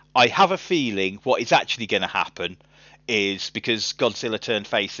 I have a feeling what is actually going to happen is because Godzilla turned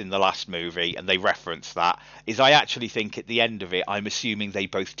face in the last movie, and they reference that. Is I actually think at the end of it, I'm assuming they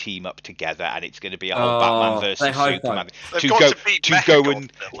both team up together, and it's going to be a whole Batman versus Superman to go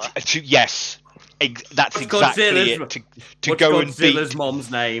and yes, that's exactly it. To go and beat Godzilla's mom's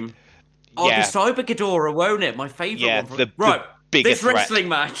name. Oh, the Cyber Ghidorah, won't it? My favourite one. Right, this wrestling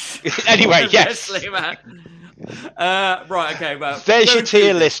match. Anyway, yes. Wrestling match. Right, okay. Well, there's your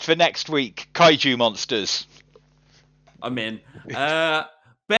tier list for next week. Kaiju monsters. I'm in. Bear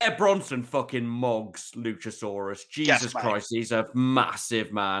Bronson fucking mogs Luchasaurus. Jesus Christ, he's a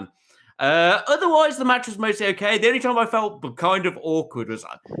massive man. Otherwise, the match was mostly okay. The only time I felt kind of awkward was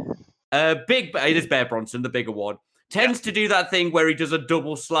it is Bear Bronson, the bigger one. Tends to do that thing where he does a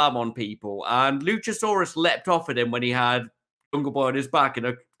double slam on people, and Luchasaurus leapt off at him when he had Jungle Boy on his back in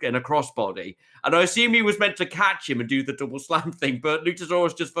a crossbody. And I assume he was meant to catch him and do the double slam thing, but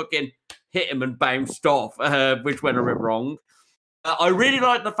Luchasaurus just fucking hit him and bounced off, which went a bit wrong. I really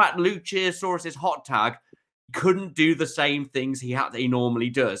like the fact Luchasaurus's hot tag couldn't do the same things he normally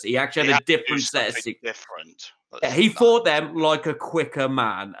does. He actually had a different set of different. He fought them like a quicker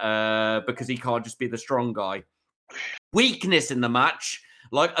man because he can't just be the strong guy. Weakness in the match.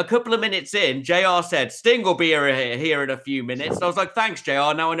 Like a couple of minutes in, JR said, Sting will be here in a few minutes. And I was like, thanks,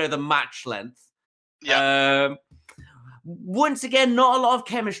 JR. Now I know the match length. Yeah. Once again, not a lot of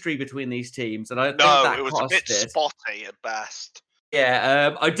chemistry between these teams. And I think that it was a bit spotty at best.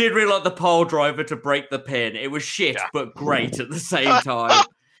 Yeah, I did really like the pile driver to break the pin. It was shit, but great at the same time.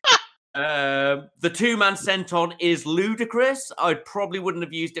 The two-man senton is ludicrous. I probably wouldn't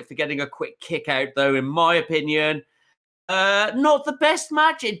have used it for getting a quick kick out, though, in my opinion. Not the best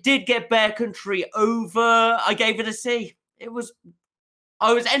match. It did get Bear Country over. I gave it a C. I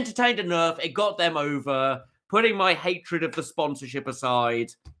was entertained enough. It got them over. Putting my hatred of the sponsorship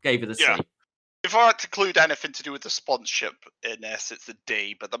aside, gave it a C. If I had to include anything to do with the sponsorship in this, it's a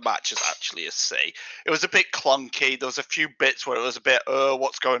D, but the match is actually a C. It was a bit clunky. There was a few bits where it was a bit,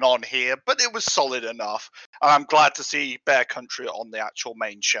 what's going on here? But it was solid enough. And I'm glad to see Bear Country on the actual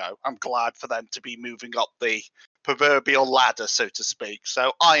main show. I'm glad for them to be moving up the proverbial ladder, so to speak.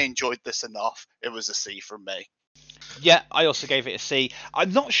 So I enjoyed this enough. It was a C from me. Yeah, I also gave it a C.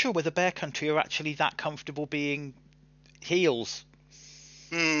 I'm not sure whether Bear Country are actually that comfortable being heels.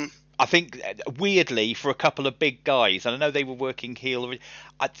 I think, weirdly, for a couple of big guys, and I know they were working heel,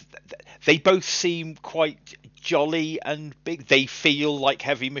 they both seem quite jolly and big. They feel like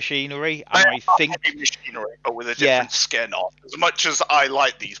heavy machinery. And I think heavy machinery, but with a different skin on. As much as I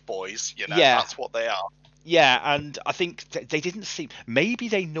like these boys, that's what they are. Yeah, and I think they didn't seem. Maybe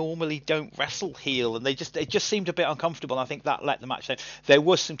they normally don't wrestle heel, and it just seemed a bit uncomfortable. And I think that let the match down. There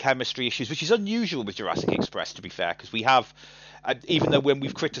was some chemistry issues, which is unusual with Jurassic Express, to be fair, because we have. Even though when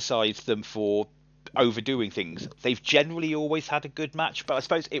we've criticised them for overdoing things, they've generally always had a good match. But I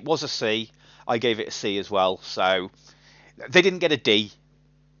suppose it was a C. I gave it a C as well. So they didn't get a D.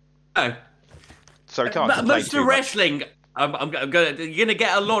 No. So can't complain most of wrestling, you're gonna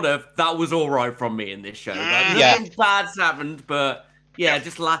get a lot of that was all right from me in this show. Nothing bad's happened, but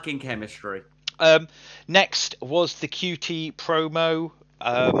just lacking chemistry. Next was the QT promo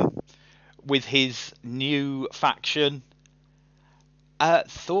with his new faction.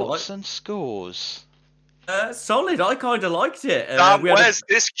 Thoughts and scores? Solid. I kind of liked it. Where's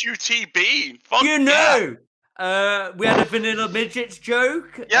this QT been? Fuck we had a Vanilla Midgets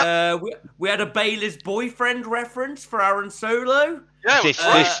joke. Yep. We had a Bayley's boyfriend reference for Aaron Solo. Yeah, this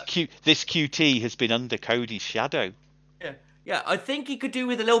QT has been under Cody's shadow. Yeah. I think he could do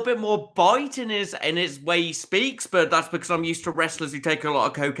with a little bit more bite in his way he speaks, but that's because I'm used to wrestlers who take a lot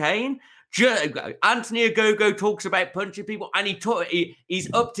of cocaine. Anthony Ogogo talks about punching people, and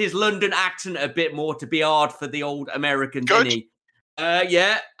he's upped his London accent a bit more to be hard for the old Americans, didn't he?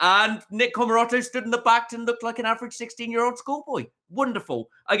 And Nick Comoroto stood in the back and looked like an average 16-year-old schoolboy. Wonderful.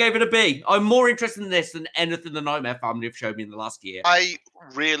 I gave it a B. I'm more interested in this than anything the Nightmare Family have shown me in the last year. I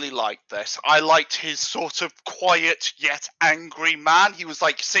really liked this. I liked his sort of quiet yet angry man. He was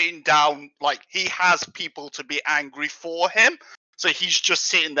like sitting down, like he has people to be angry for him. So he's just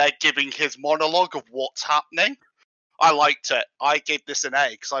sitting there giving his monologue of what's happening. I liked it. I gave this an A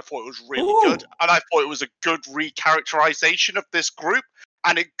because I thought it was really good. And I thought it was a good recharacterization of this group.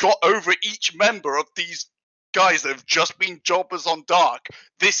 And it got over each member of these guys that have just been jobbers on Dark.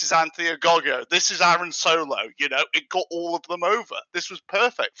 This is Anthony Ogogo. This is Aaron Solo. It got all of them over. This was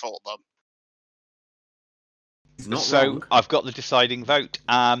perfect for them. So I've got the deciding vote.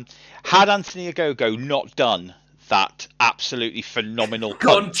 Had Anthony Ogogo not done that absolutely phenomenal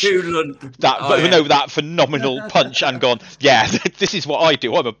punch, that phenomenal punch, and gone, this is what I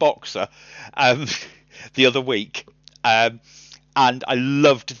do. I'm a boxer. The other week, And I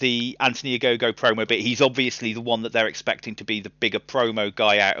loved the Anthony Ogogo promo bit. He's obviously the one that they're expecting to be the bigger promo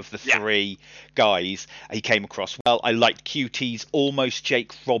guy out of the three guys. He came across well. I liked QT's almost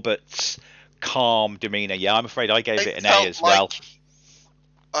Jake Roberts calm demeanor. Yeah, I'm afraid I gave it an A as well.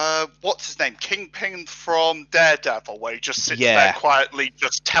 What's his name? Kingpin from Daredevil, where he just sits there quietly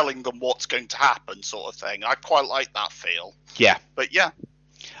just telling them what's going to happen, sort of thing. I quite like that feel. Yeah. But yeah.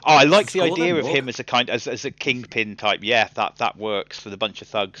 Oh, I like the idea of him as a Kingpin type. Yeah, that works for the bunch of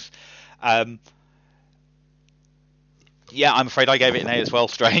thugs. Yeah, I'm afraid I gave it an A as well,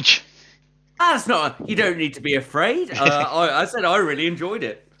 Strange. That's not... You don't need to be afraid. I said I really enjoyed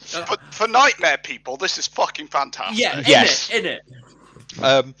it. For Nightmare people, this is fucking fantastic. Yeah, in it.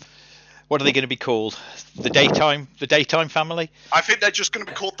 What are they going to be called? The daytime family? I think they're just going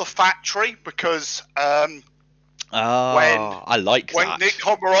to be called the Factory because I like when that. Nick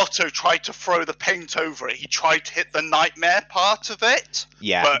Comoroto tried to throw the paint over it, he tried to hit the Nightmare part of it.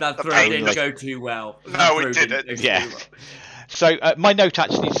 Yeah, but that throw didn't go too well. No, it didn't. Yeah. So my note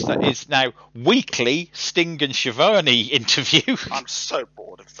actually is now weekly Sting and Shivani interview. I'm so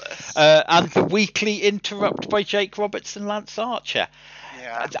bored of this. And the weekly interrupt by Jake Roberts and Lance Archer.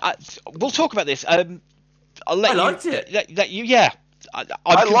 Yeah. We'll talk about this. I'll let I you. liked it. Let you. Yeah.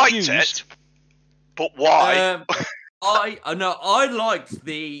 I liked it, but why? I liked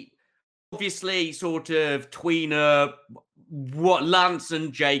the obviously sort of tweener. What Lance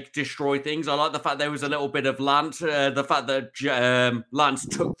and Jake destroy things. I like the fact there was a little bit of Lance. The fact that Lance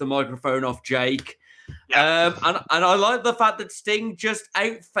took the microphone off Jake. Yeah. And I like the fact that Sting just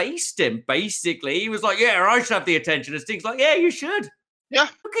outfaced him. Basically, he was like, "Yeah, I should have the attention." And Sting's like, "Yeah, you should. Yeah,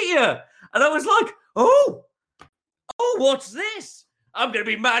 look at you." And I was like, "Oh, what's this? I'm going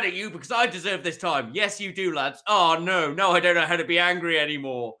to be mad at you because I deserve this time." Yes, you do, lads. Oh no, I don't know how to be angry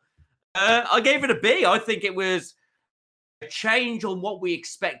anymore. I gave it a B. I think it was a change on what we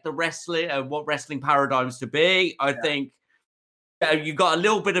expect the wrestling paradigms to be. I think you got a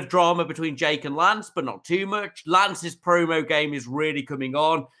little bit of drama between Jake and Lance, but not too much. Lance's promo game is really coming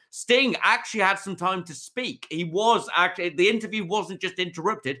on. Sting actually had some time to speak. The interview wasn't just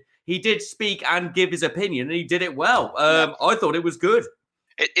interrupted. He did speak and give his opinion, and he did it well. I thought it was good.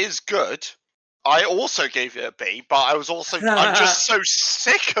 It is good. I also gave it a B, but I'm just so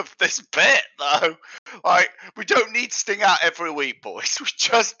sick of this bit, though. Like, we don't need Sting out every week, boys. We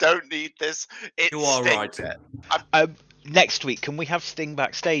just don't need this. You are right. Next week, can we have Sting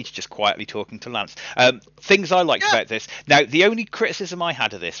backstage just quietly talking to Lance? Things I liked about this. Now, the only criticism I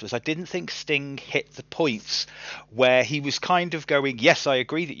had of this was I didn't think Sting hit the points where he was kind of going, yes, I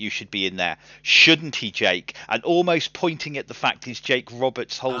agree that you should be in there. Shouldn't he, Jake? And almost pointing at the fact is Jake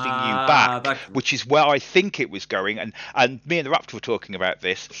Roberts holding you back, which is where I think it was going. And me and the Raptor were talking about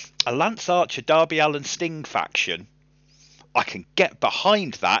this. A Lance Archer, Darby Allin, Sting faction, I can get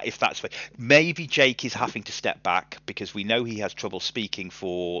behind that if that's maybe Jake is having to step back because we know he has trouble speaking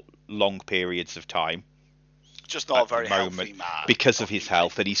for long periods of time. Just not a very healthy man because of his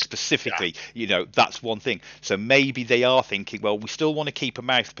health, and he's specifically, that's one thing. So maybe they are thinking, well, we still want to keep a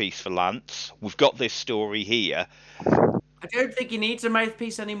mouthpiece for Lance. We've got this story here. I don't think he needs a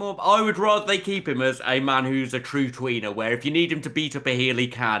mouthpiece anymore. But I would rather they keep him as a man who's a true tweener, where if you need him to beat up a heel, he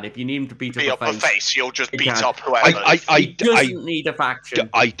can. If you need him to beat up a face, he'll just beat up whoever. He doesn't need a faction.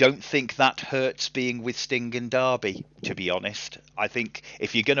 I don't think that hurts being with Sting and Darby, to be honest. I think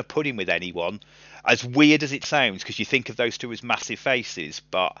if you're going to put him with anyone, as weird as it sounds, because you think of those two as massive faces,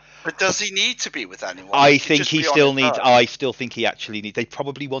 but does he need to be with anyone? I think he still needs. I still think he actually needs. They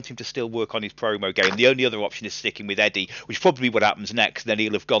probably want him to still work on his promo game. The only other option is sticking with Eddie, which is probably what happens next. Then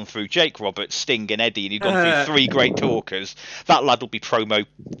he'll have gone through Jake Roberts, Sting, and Eddie, and he's gone through three great talkers. That lad will be promo.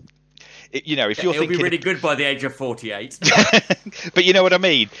 If you're thinking, he'll be really good by the age of 48. But you know what I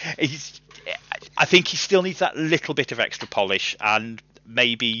mean. I think he still needs that little bit of extra polish, and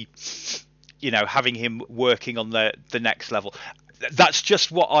maybe, having him working on the next level. That's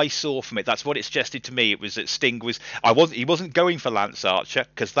just what I saw from it. That's what it suggested to me. It was that Sting he wasn't going for Lance Archer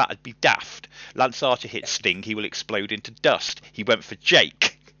because that'd be daft. Lance Archer hits Sting, he will explode into dust. He went for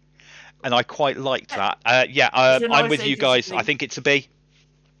Jake, and I quite liked that. I'm with you guys. I think it's a B.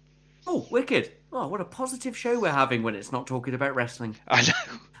 Oh, wicked. Oh, what a positive show we're having when it's not talking about wrestling. I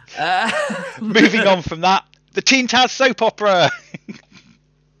know. Moving on from that, the Teen Taz soap opera.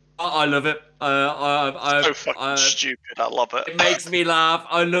 I love it. So fucking stupid. I love it. It makes me laugh.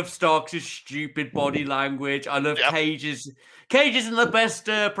 I love Starks' stupid body language. I love Cage's. Cage isn't the best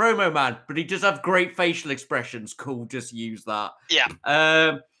promo man, but he does have great facial expressions. Cool, just use that.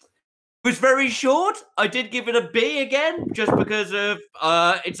 Yeah. It was very short. I did give it a B again, just because of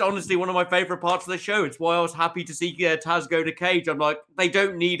it's honestly one of my favorite parts of the show. It's why I was happy to see Taz go to Cage. I'm like, they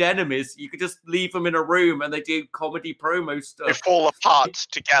don't need enemies. You could just leave them in a room and they do comedy promo stuff. They fall apart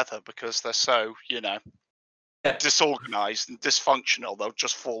together because they're so, disorganized and dysfunctional. They'll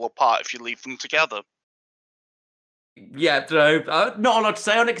just fall apart if you leave them together. Yeah, so not a lot to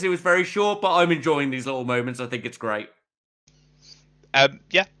say on it because it was very short, but I'm enjoying these little moments. I think it's great.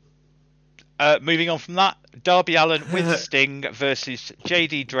 Yeah. Moving on from that, Darby Allin with Sting versus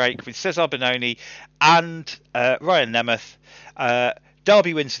JD Drake with Cesar Bononi and Ryan Nemeth.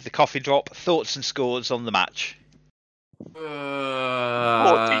 Darby wins with the coffin drop. Thoughts and scores on the match? Poor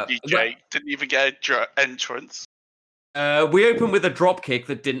DDJ didn't even get an entrance. We opened with a drop kick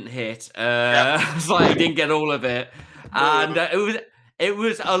that didn't hit. It's like he didn't get all of it, and it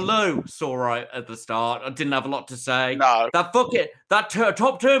was a low. Saw right at the start. I didn't have a lot to say. No, that top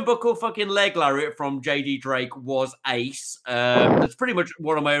turnbuckle fucking leg lariat from JD Drake was ace. That's pretty much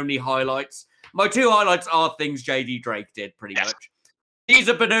one of my only highlights. My two highlights are things JD Drake did pretty much.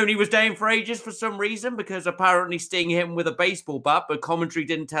 Cesar Bononi was down for ages for some reason because apparently Sting hit him with a baseball bat, but commentary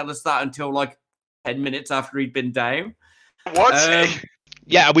didn't tell us that until like 10 minutes after he'd been down. What?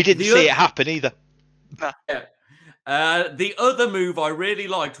 Yeah, we didn't see it happen either. No. The other move I really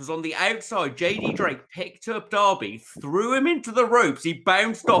liked was on the outside. JD Drake picked up Darby, threw him into the ropes. He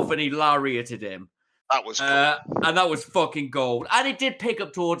bounced off and he lariated him. That was cool. And that was fucking gold. And it did pick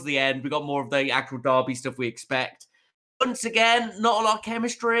up towards the end. We got more of the actual Darby stuff we expect. Once again, not a lot of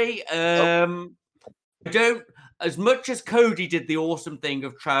chemistry. As much as Cody did the awesome thing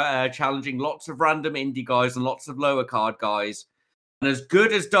of challenging lots of random indie guys and lots of lower card guys, and as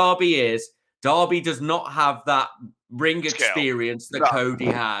good as Darby is, Darby does not have that ring experience that Cody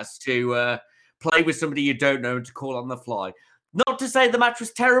has to play with somebody you don't know and to call on the fly. Not to say the match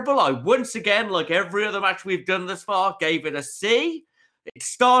was terrible. I once again, like every other match we've done thus far, gave it a C. It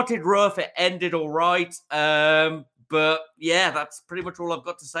started rough, it ended all right. But yeah, that's pretty much all I've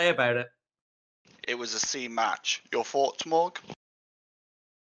got to say about it. It was a C match. Your thoughts, Morg?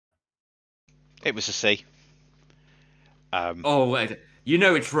 It was a C. You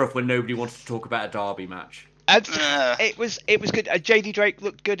know it's rough when nobody wants to talk about a Darby match. It was good. JD Drake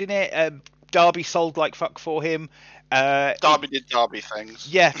looked good in it. Darby sold like fuck for him. Darby did Darby things.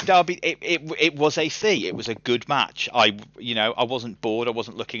 Yeah, Darby. It was a C. It was a good match. I wasn't bored. I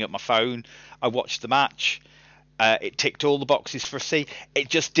wasn't looking at my phone. I watched the match. It ticked all the boxes for a C. It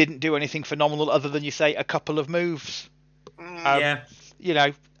just didn't do anything phenomenal other than, you say, a couple of moves.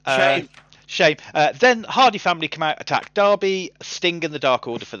 Shame. Then Hardy family come out, attack Darby, Sting and the Dark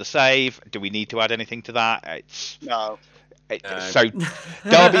Order for the save. Do we need to add anything to that? No. So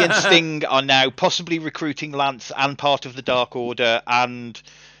Darby and Sting are now possibly recruiting Lance and part of the Dark Order and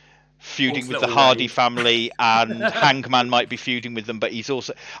feuding with the Hardy family, and Hangman might be feuding with them, but he's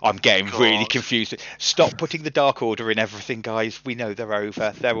also... I'm getting really confused. Stop putting the Dark Order in everything, guys. We know they're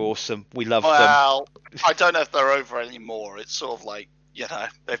over. They're awesome. We love them. Well, I don't know if they're over anymore. It's sort of like,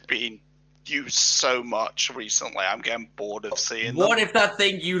 they've been used so much recently. I'm getting bored of seeing them. What if that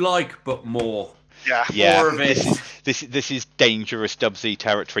thing you like, but more? Yeah. More of it. This is dangerous Dubsy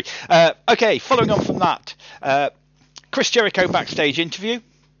territory. Okay, following on from that, Chris Jericho backstage interview.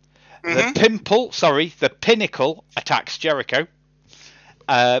 The Pinnacle attacks Jericho,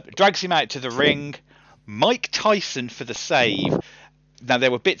 drags him out to the ring. Mike Tyson for the save. Now, there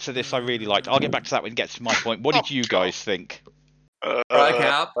were bits of this I really liked. I'll get back to that when it gets to my point. What did you guys think?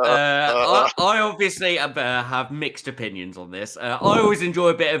 I obviously have mixed opinions on this. I always enjoy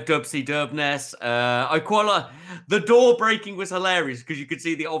a bit of Dubsy Dubness. I quite like the door breaking was hilarious because you could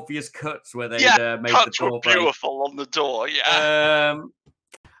see the obvious cuts where they made the door break. Beautiful on the door.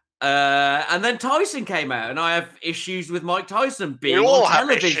 And then Tyson came out, and I have issues with Mike Tyson being on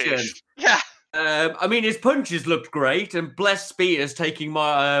television. Yeah. I mean, his punches looked great, and bless Spears taking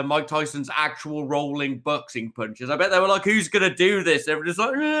Mike Tyson's actual rolling boxing punches. I bet they were like, "Who's gonna do this?" Everyone's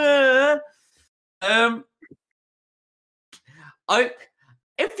like,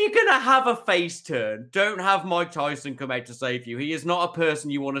 if you're gonna have a face turn, don't have Mike Tyson come out to save you. He is not a person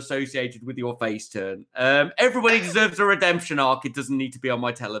you want associated with your face turn. Everybody deserves a redemption arc. It doesn't need to be on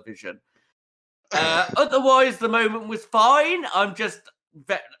my television. Otherwise, the moment was fine.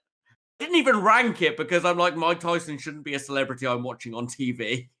 Didn't even rank it because I'm like, Mike Tyson shouldn't be a celebrity I'm watching on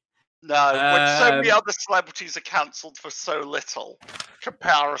TV. No, when so many other celebrities are cancelled for so little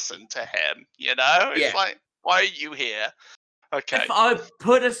comparison to him, It's like, why are you here? Okay. If I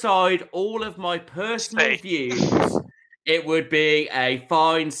put aside all of my personal views, it would be a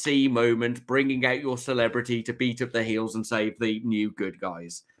fine C moment, bringing out your celebrity to beat up the heels and save the new good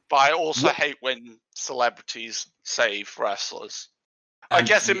guys. But I also hate when celebrities save wrestlers. I And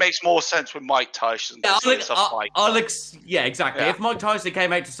guess it makes more sense with Mike Tyson. Yeah, Exactly. Yeah. If Mike Tyson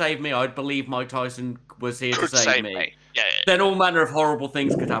came out to save me, I'd believe Mike Tyson was here to save me. Yeah. Then all manner of horrible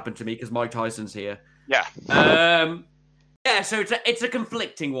things could happen to me because Mike Tyson's here. Yeah. Yeah, so it's a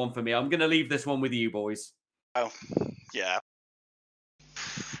conflicting one for me. I'm going to leave this one with you boys. Oh, yeah.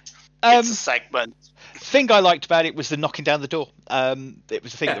 It's a segment. Thing I liked about it was the knocking down the door. It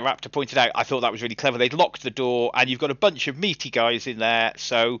was the thing that Raptor pointed out. I thought that was really clever. They'd locked the door, and you've got a bunch of meaty guys in there,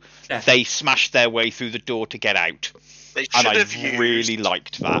 so they smashed their way through the door to get out. They should have really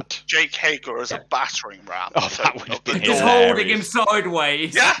liked that. Jake Hager as a battering ram. Oh, that would have been just holding him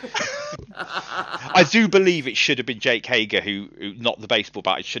sideways. Yeah. I do believe it should have been Jake Hager who not the baseball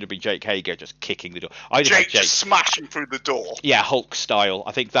bat. It should have been Jake Hager just kicking the door. Jake just smashing through the door. Yeah, Hulk style.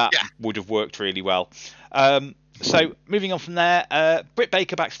 I think that would have worked really well. So moving on from there, Britt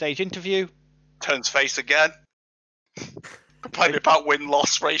Baker backstage interview. Turns face again. Complaining about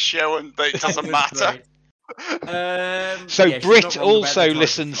win-loss ratio and that it doesn't matter. So Britt also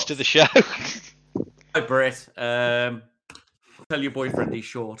listens to the show. Hi Britt. Tell your boyfriend he's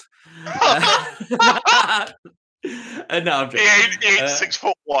short. No, I'm joking. He ain't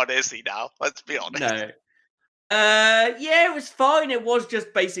 6'1", is he now? Let's be honest. No. Yeah, it was fine. It was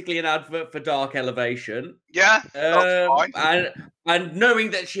just basically an advert for Dark Elevation. Yeah, that's fine. And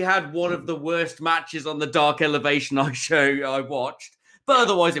knowing that she had one of the worst matches on the Dark Elevation I watched, but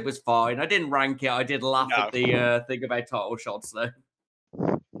otherwise it was fine. I didn't rank it. I did laugh at the thing about title shots, though.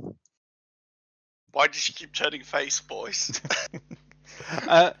 Why did she keep turning face, boys?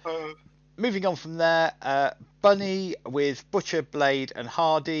 Moving on from there, Bunny with Butcher, Blade and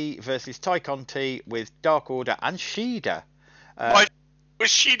Hardy versus Ty Conti with Dark Order and Shida.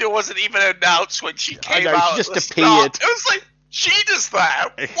 Shida wasn't even announced when she came out. She just appeared. It was like, Shida's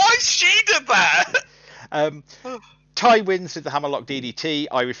there. Why is Shida there? Ty wins with the Hammerlock DDT.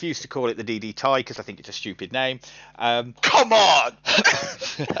 I refuse to call it the DD Ty because I think it's a stupid name. Come on!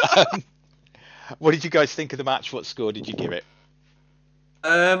 What did you guys think of the match? What score did you give it?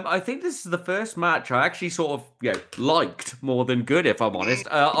 I think this is the first match I actually sort of liked more than good, if I'm honest.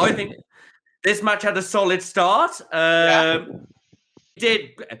 I think this match had a solid start.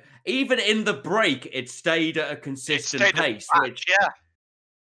 Did even in the break, it stayed at a consistent pace,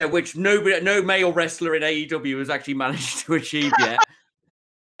 which no male wrestler in AEW has actually managed to achieve yet.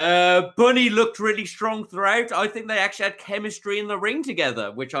 Bunny looked really strong throughout. I think they actually had chemistry in the ring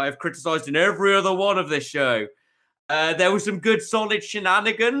together, which I have criticized in every other one of this show. There was some good, solid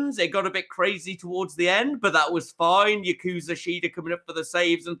shenanigans. It got a bit crazy towards the end, but that was fine. Yakuza Shida coming up for the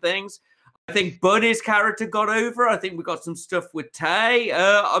saves and things. I think Bunny's character got over. I think we got some stuff with Tay.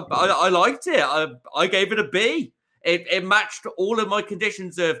 I liked it. I gave it a B. It matched all of my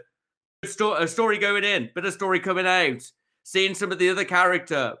conditions of a story going in, bit of story coming out, seeing some of the other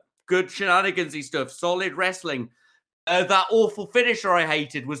character, good shenanigans-y stuff, solid wrestling. That awful finisher I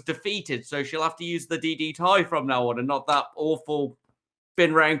hated was defeated, so she'll have to use the DD Ty from now on and not that awful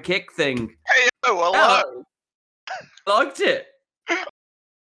spin round kick thing. Hey, hello. Liked it.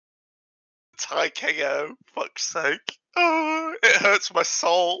 Ty KO, fuck's sake. Oh, it hurts my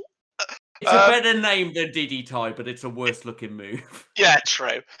soul. It's a better name than DD Ty, but it's a worse looking move. Yeah,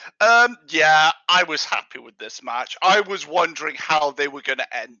 true. Yeah, I was happy with this match. I was wondering how they were going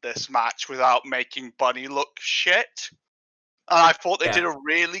to end this match without making Bunny look shit. And I thought they did a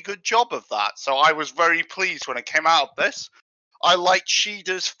really good job of that. So I was very pleased when I came out of this. I liked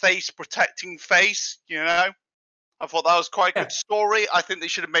Shida's face protecting face, I thought that was quite a good story. I think they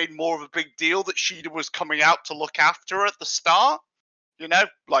should have made more of a big deal that Shida was coming out to look after her at the start.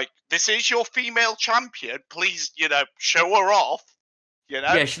 This is your female champion. Please, show her off.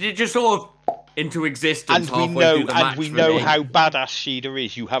 Yeah, she did just sort of into existence. And we know how badass Shida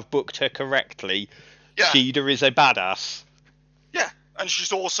is. You have booked her correctly. Yeah. Shida is a badass. Yeah, and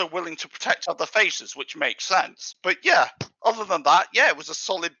she's also willing to protect other faces, which makes sense. But yeah, other than that, it was a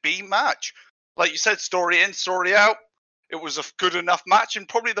solid B match. Like you said, story in, story out. It was a good enough match and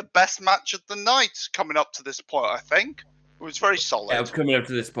probably the best match of the night coming up to this point, I think. It was very solid. Yeah, it was coming up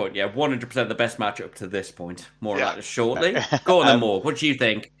to this point. Yeah, 100% the best match up to this point. More on that shortly. Go on then, more. What do you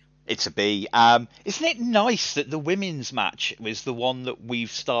think? It's a B. Isn't it nice that the women's match was the one that we've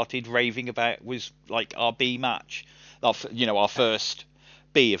started raving about was like our B match? Our first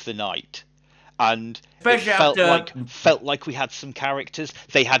B of the night. And Especially It felt like we had some characters.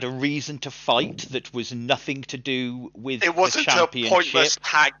 They had a reason to fight that was nothing to do with It wasn't the championship. a pointless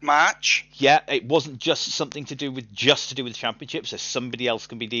tag match. Yeah, it wasn't just something to do with the championship. So somebody else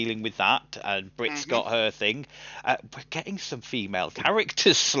can be dealing with that, and Britt's got her thing. We're getting some female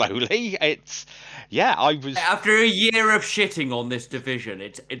characters slowly. I was after a year of shitting on this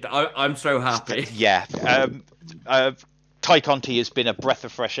division. I'm so happy. Yeah. Ty Conti has been a breath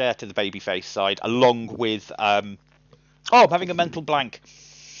of fresh air to the babyface side, along with I'm having a mental blank.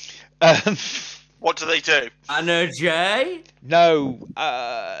 What do they do? Anna Jay? No,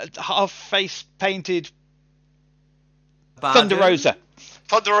 half face painted Thunder Rosa.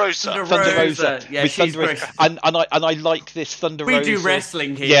 Thunder Rosa. Yeah, she's great. And I like this Thunder Rosa. We do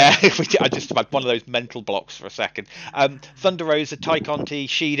wrestling here. Yeah, I just had one of those mental blocks for a second. Thunder Rosa, Ty Conti,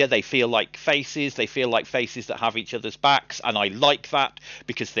 Shida, they feel like faces. They feel like faces that have each other's backs, and I like that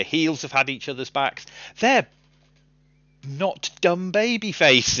because the heels have had each other's backs. They're not dumb baby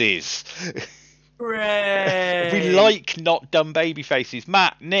faces. Hooray. We like not dumb baby faces.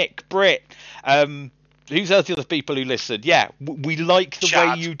 Matt, Nick, Britt, who's the other people who listen? Yeah, we like the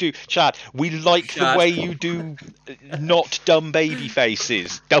Chad. way you do. Chad, we like Chad. the way you do not dumb baby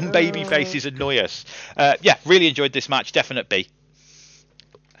faces. Dumb baby faces annoy us. Really enjoyed this match. Definite B.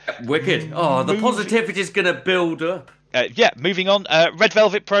 Wicked. Oh, the positivity is going to build up. Moving on. Red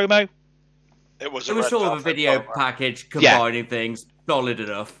Velvet promo. It was sort of a video package combining things. Solid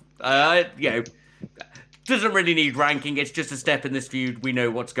enough. Doesn't really need ranking. It's just a step in this feud. We know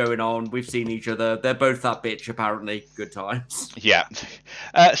what's going on. We've seen each other. They're both that bitch, apparently. Good times. Yeah.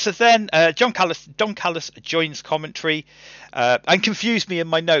 So then Don Callis joins commentary and confused me in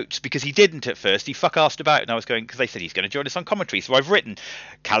my notes because he didn't at first. He fuck-asked about it, and I was going, because they said he's going to join us on commentary. So I've written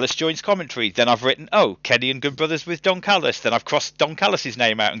Callis joins commentary. Then I've written, Kenny and Good Brothers with Don Callis. Then I've crossed Don Callis'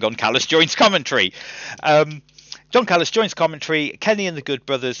 name out and gone, Callis joins commentary. Don Callis joins commentary. Kenny and the Good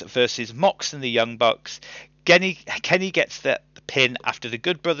Brothers versus Mox and the Young Bucks. Kenny gets the pin after the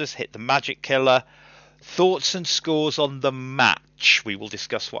Good Brothers hit the Magic Killer. Thoughts and scores on the match. We will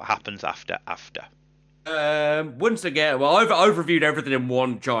discuss what happens after. Once again, well, I've reviewed everything in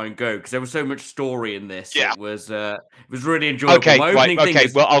one giant go because there was so much story in this. Yeah. It was really enjoyable. Okay,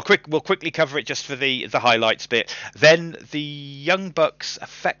 right. Well, we'll quickly cover it just for the highlights bit. Then the Young Bucks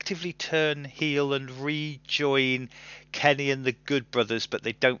effectively turn heel and rejoin Kenny and the Good Brothers, but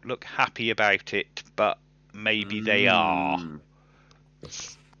they don't look happy about it. But maybe they are.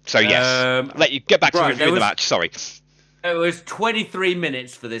 So yes, let you get back to reviewing the match. Sorry. It was 23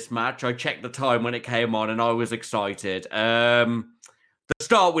 minutes for this match. I checked the time when it came on, and I was excited. The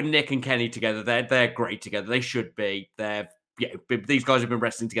start with Nick and Kenny together, they're great together. They should be. These guys have been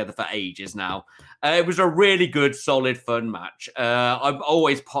wrestling together for ages now. It was a really good, solid, fun match. I've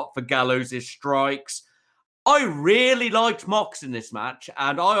always popped for Gallows' strikes. I really liked Mox in this match,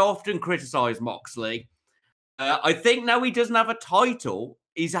 and I often criticize Moxley. I think now he doesn't have a title,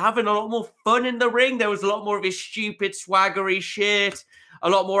 he's having a lot more fun in the ring. There was a lot more of his stupid, swaggery shit, a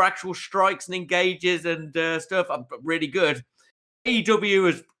lot more actual strikes and engages and stuff. Really good. AEW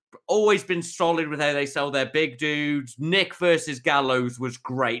has always been solid with how they sell their big dudes. Nick versus Gallows was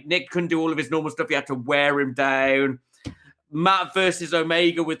great. Nick couldn't do all of his normal stuff. He had to wear him down. Matt versus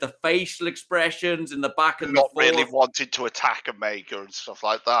Omega with the facial expressions in the back and not the forth. really wanted to attack Omega and stuff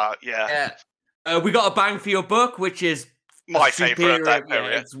like that. Yeah. We got a bang for your buck, which is my favorite of that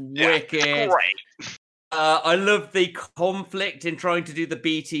period. It's wicked. It's great. I love the conflict in trying to do the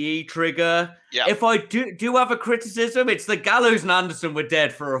BTE trigger. Yeah. If I do have a criticism, it's the Gallows and Anderson were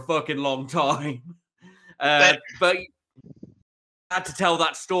dead for a fucking long time. But you had to tell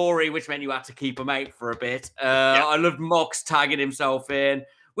that story, which meant you had to keep them out for a bit. I loved Mox tagging himself in.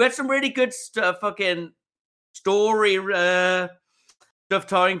 We had some really good fucking story stuff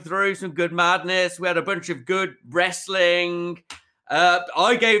tying through, some good madness. We had a bunch of good wrestling.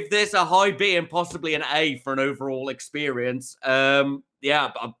 I gave this a high B and possibly an A for an overall experience. It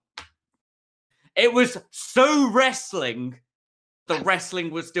was so wrestling. The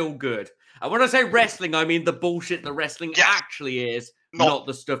wrestling was still good. And when I say wrestling, I mean the bullshit the wrestling actually is, not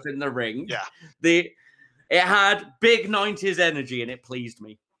the stuff in the ring. Yeah. It had big 90s energy and it pleased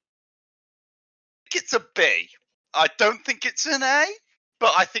me. It's a B. I don't think it's an A,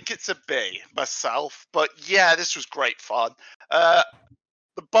 but I think it's a B myself. But yeah, this was great fun. The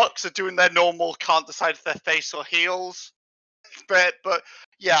Bucks are doing their normal, can't decide if they're face or heels. But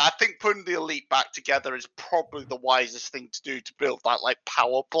yeah, I think putting the Elite back together is probably the wisest thing to do to build that like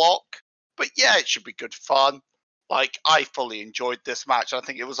power block. But yeah, it should be good fun. Like, I fully enjoyed this match. I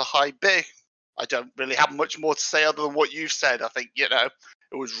think it was a high B. I don't really have much more to say other than what you've said. I think, it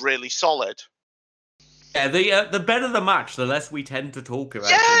was really solid. Yeah, the better the match, the less we tend to talk about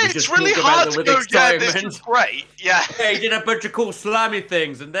Yeah, it. We it's just really talk about hard them to with go, yeah, excitement. this was great. Yeah. Yeah, he did a bunch of cool slammy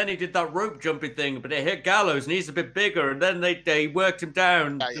things, and then he did that rope jumping thing, but it hit Gallows, and he's a bit bigger, and then they worked him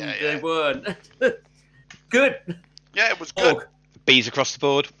down, Yeah. they weren't. Good. Yeah, it was good. Bees across the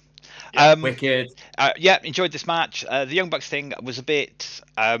board. Yeah, Wicked. Yeah, enjoyed this match. The Young Bucks thing was a bit.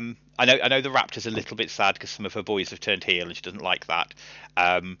 I know the Raptor's a little bit sad because some of her boys have turned heel and she doesn't like that.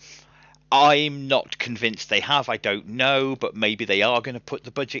 I'm not convinced they have. I don't know, but maybe they are going to put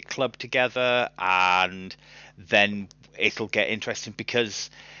the Budget Club together, and then it'll get interesting because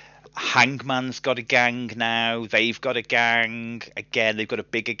Hangman's got a gang now. They've got a gang again. They've got a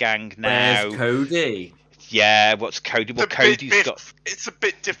bigger gang now. Where's Cody? Yeah, what's Cody? Well, Cody's got. It's a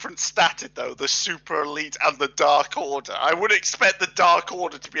bit different stated though. The Super Elite and the Dark Order. I would expect the Dark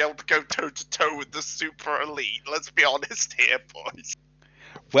Order to be able to go toe to toe with the Super Elite. Let's be honest here, boys.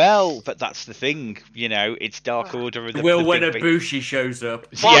 Well, but that's the thing, it's Dark Order. And When Ibushi shows up.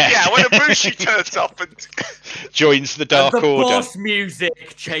 Well, yeah, when Ibushi turns up and joins the Dark and the Order. boss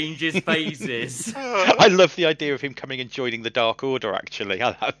music changes phases. I love the idea of him coming and joining the Dark Order, actually.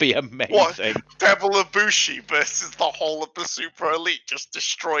 That'd be amazing. What? Devil Ibushi versus the whole of the Super Elite, just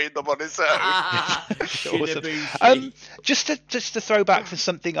destroying them on his own. Awesome. Just to throw back for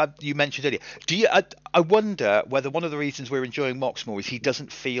something you mentioned earlier, I wonder whether one of the reasons we're enjoying Mox more is he doesn't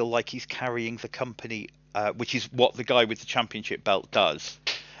feel like he's carrying the company, which is what the guy with the championship belt does,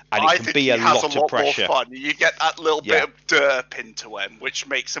 and it can be a lot of pressure. More fun. You get that little bit of derp into him, which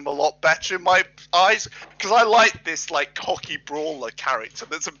makes him a lot better in my eyes. Because I like this cocky brawler character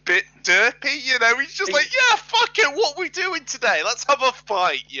that's a bit derpy. He's just yeah, fuck it. What we doing today? Let's have a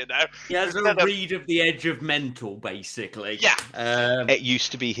fight. He has a read of the edge of mental, basically. Yeah. It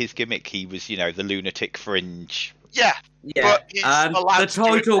used to be his gimmick. He was, the lunatic fringe. Yeah. Yeah, and the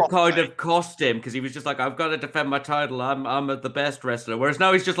title kind of cost him because he was just like, I've got to defend my title. I'm the best wrestler. Whereas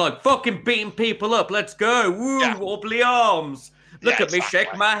now he's just like, fucking beating people up. Let's go. Woo, wobbly arms. Look at me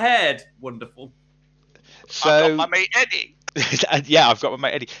shake my head. Wonderful. So, I've got my mate Eddie. Yeah, I've got my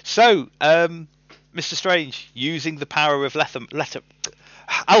mate Eddie. So, Mr. Strange, using the power of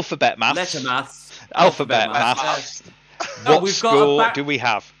alphabet maths. Letter maths. Alphabet maths. What score do we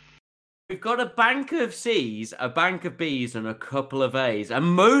have? We've got a bank of C's, a bank of B's, and a couple of A's. And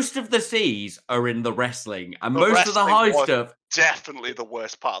most of the C's are in the wrestling. And most of the high stuff... Definitely the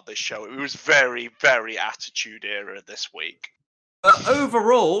worst part of this show. It was very, very Attitude Era this week. But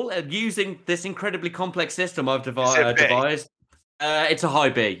overall, using this incredibly complex system I've devised... it's a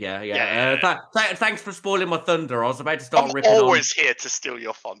high B, yeah. Thanks for spoiling my thunder. I was about to start ripping on... I'm always here to steal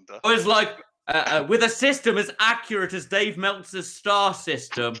your thunder. I was like, with a system as accurate as Dave Meltzer's star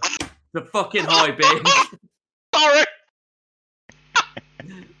system... The fucking high B. Sorry.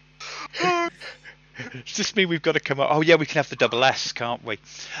 Does this mean we've got to come up? Oh yeah, we can have the double S, can't we?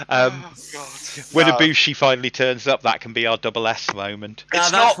 When Ibushi finally turns up, that can be our double S moment.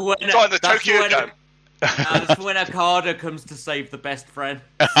 That's when Okada comes to save the best friend.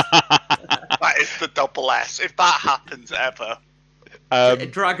 That is the double S. If that happens ever.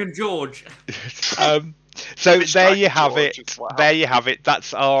 Dragon George. So there you have it. Well. There you have it.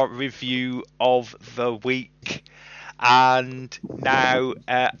 That's our review of the week. And now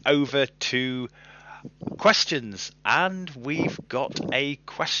over to questions. And we've got a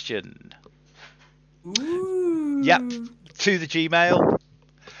question. Ooh. Yep. To the Gmail.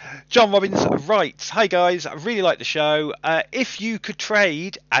 John Robbins writes, "Hi guys, I really like the show. If you could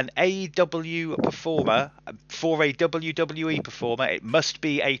trade an AEW performer for a WWE performer, it must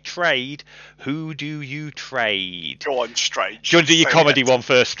be a trade. Who do you trade?" Go on, Strange. Do you want to do your comedy one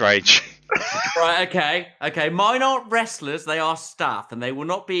first, Strange? Right. Okay. Mine aren't wrestlers; they are staff, and they will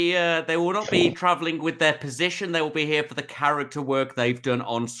not be. They will not be traveling with their position. They will be here for the character work they've done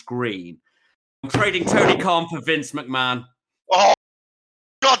on screen. I'm trading Tony Khan for Vince McMahon. Oh.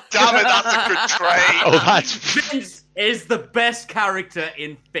 God damn it, that's a good trade. Oh, that's... Vince is the best character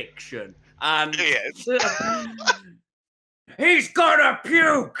in fiction. And he is. He's gonna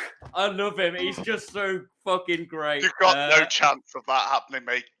puke! I love him. He's just so fucking great. You've got no chance of that happening,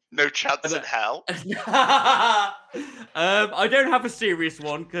 mate. No chance in hell. I don't have a serious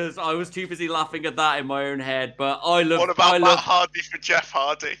one because I was too busy laughing at that in my own head. But I love. What about Matt Hardy for Jeff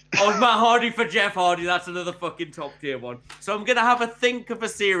Hardy? Oh, Matt Hardy for Jeff Hardy. That's another fucking top tier one. So I'm gonna have a think of a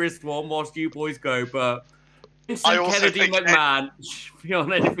serious one whilst you boys go. But Vincent Kennedy McMahon be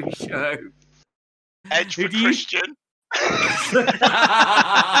on every show. Edge for Christian.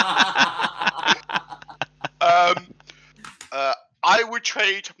 I would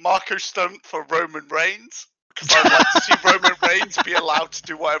trade Marco Stunt for Roman Reigns because I'd like to see Roman Reigns be allowed to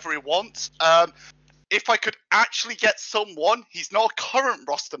do whatever he wants. if I could actually get someone, he's not a current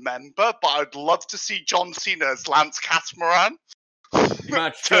roster member, but I'd love to see John Cena as Lance Catamaran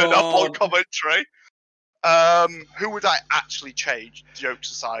turn up on commentary. Who would I actually change? Jokes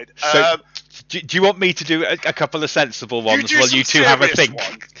aside. So, do you want me to do a couple of sensible ones while you two have a think?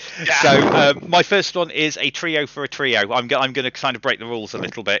 Yeah. So my first one is a trio for a trio. I'm going to kind of break the rules a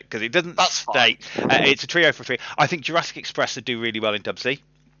little bit because it doesn't state. It's a trio for a trio. I think Jurassic Express would do really well in Dub Z.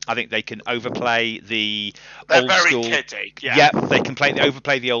 I think they can overplay the old school. Kiddie, they can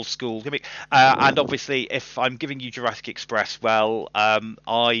overplay the old school gimmick. And obviously, if I'm giving you Jurassic Express, well,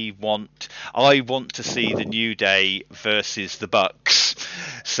 I want to see the New Day versus the Bucks.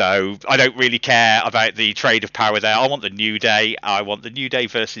 So I don't really care about the trade of power there. I want the New Day. I want the New Day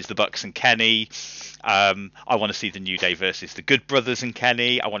versus the Bucks and Kenny. I want to see the New Day versus the Good Brothers and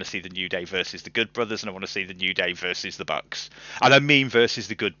Kenny. I want to see the New Day versus the Good Brothers, and I want to see the New Day versus the Bucks. And I mean versus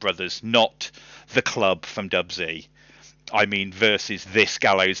the Good Brothers, not the club from Dub Z. I mean versus this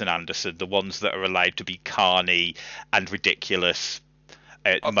Gallows and Anderson, the ones that are allowed to be carny and ridiculous,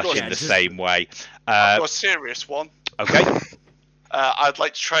 much in the same way. I've got a serious one. Okay. I'd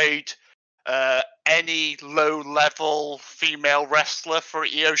like to trade any low-level female wrestler for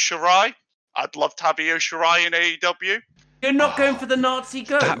Io Shirai. I'd love to have Io Shirai in AEW. You're not going for the Nazi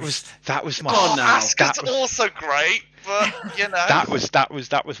ghost. That was my. Asuka's also great, but you know. That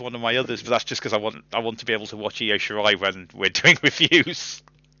was one of my others, but that's just because I want to be able to watch Io Shirai when we're doing reviews.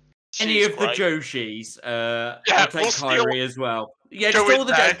 Any of the Joshis. I'll take Kairi as well. Yeah, just all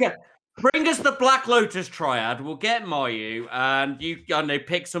the Joshis. Bring us the Black Lotus triad. We'll get Mayu, and I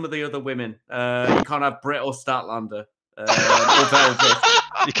pick some of the other women. You can't have Britt or Statlander. Or Velvet.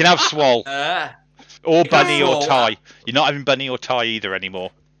 You can have Swole. Or Bunny or Ty. You're not having Bunny or Ty either anymore.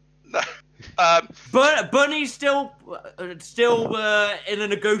 No. But Bunny's still in a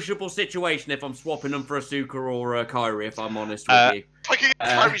negotiable situation if I'm swapping them for Asuka or Kairi, if I'm honest with you. I can get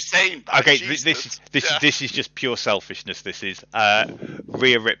Kairi Sane back. Okay, this is just pure selfishness. This is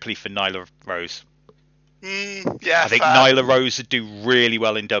Rhea Ripley for Nyla Rose. Yeah, I think Nyla Rose would do really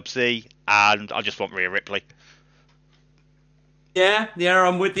well in Dub Z, and I just want Rhea Ripley. Yeah,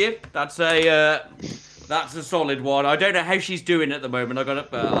 I'm with you. That's a solid one. I don't know how she's doing at the moment. I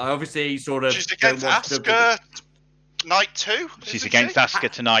obviously sort of. She's against Asuka night 2. She's against Asuka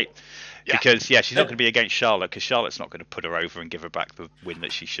tonight. Because she's not going to be against Charlotte, because Charlotte's not going to put her over and give her back the win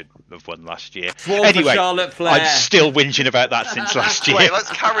that she should have won last year. Anyway, Charlotte Flair. I'm still whinging about that since last year. Wait,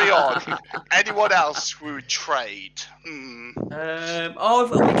 let's carry on. Anyone else we would trade? We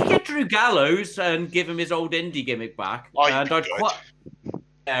could get Drew Gallows and give him his old indie gimmick back. Who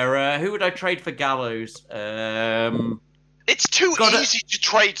would I trade for Gallows? It's too easy to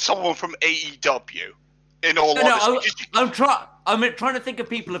trade someone from AEW. In all honesty, I'm trying to think of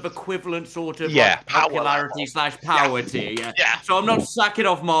people of equivalent sort of popularity / power tier. Yeah. So I'm not sacking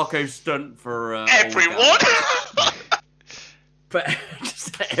off Marco Stunt for everyone. But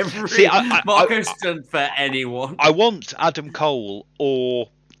just Marco Stunt for anyone. I want Adam Cole or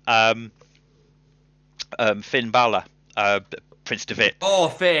Finn Balor, Prince Devitt. Oh,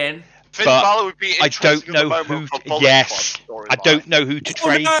 Finn. Finn Balor would be interesting. I don't know who to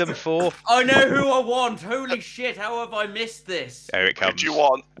trade them for. I know who I want. Holy shit! How have I missed this? There it comes. Who do you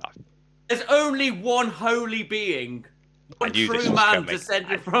want? There's only one holy being. One true man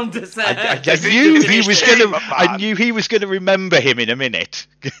descended from descent. I knew he was gonna remember him in a minute.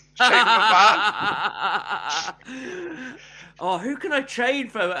 Oh, who can I trade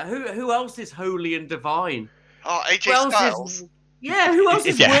for? Who else is holy and divine? Oh, AJ Styles. Who else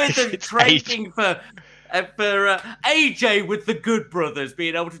is worth of trading for AJ with the Good Brothers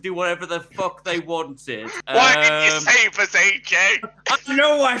being able to do whatever the fuck they wanted? Why did you save us, AJ? I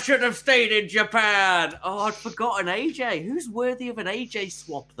know I should have stayed in Japan. Oh, I'd forgotten AJ. Who's worthy of an AJ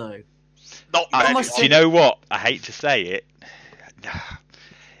swap, though? Not many. Do you know what? I hate to say it.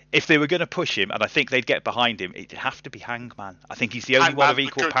 If they were going to push him, and I think they'd get behind him, it'd have to be Hangman. I think he's the only one of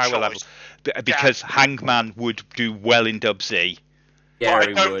equal power level. Because Hangman would do well in Dub Z. Yeah, I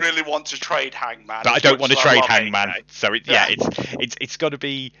don't really want to trade Hangman. But I don't want to trade Hangman. So it's got to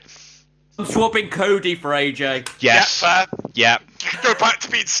be. I'm swapping Cody for AJ. Yes. Yeah. Go back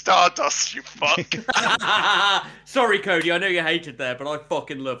to being Stardust, you fuck. Sorry, Cody. I know you hated there, but I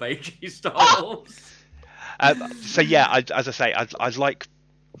fucking love AJ Styles. As I say, I'd like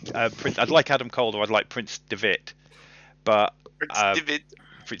Adam Cole, or I'd like Prince Devitt, but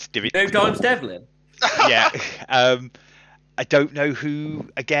Prince Devitt. No Dimes Devlin. Yeah. I don't know who.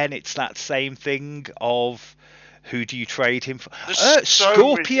 Again, it's that same thing of who do you trade him for?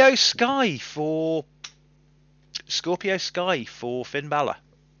 Scorpio Sky for Finn Balor.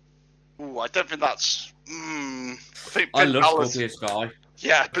 Ooh, I don't think that's. I think I Finn love Balor's- Scorpio Sky.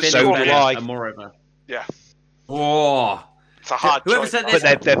 Yeah, but Finn So do Balor I. and moreover. Yeah. Oh, It's a hard Whoever choice. said that. this-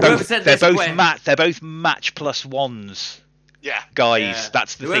 But they're Whoever both said they're this both que- they're both match plus ones Yeah. guys. Yeah.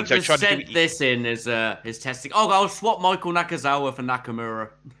 That's the thing. So Whoever trying to sent do. this in is testing. Oh, I'll swap Michael Nakazawa for Nakamura.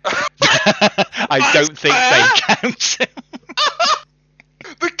 I don't think they count.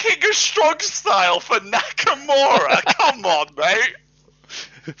 The King of Strong Style for Nakamura. Come on, mate.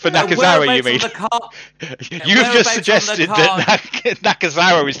 For Nakazawa, you Whereabouts mean? on the card? You've whereabouts just on the suggested card- that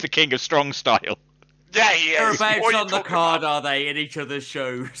Nakazawa is the king of strong style. Yeah, he is. What Whereabouts are you on the talking card about? are they in each other's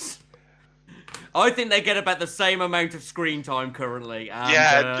shows? I think they get about the same amount of screen time currently. And,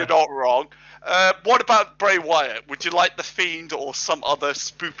 Yeah, you're not wrong. What about Bray Wyatt? Would you like the Fiend or some other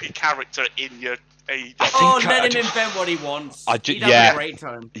spoopy character in your AEW? Oh, think let I'd- him invent what he wants. I ju- He'd yeah. have a great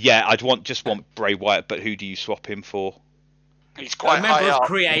time. Yeah, I'd just want Bray Wyatt, but who do you swap him for? He's A quite member high of up.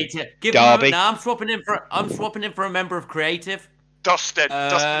 creative. Give Darby. him. No, I'm swapping him for a member of creative. Dustin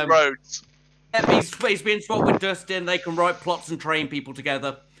Rhodes. Yeah, he's being swapped with Dustin. They can write plots and train people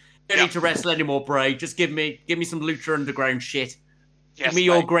together. Don't Yeah. need to wrestle anymore, Bray. Just give me some Lucha Underground shit. Yes, Give me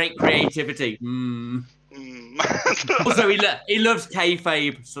your mate. great creativity. Also, he loves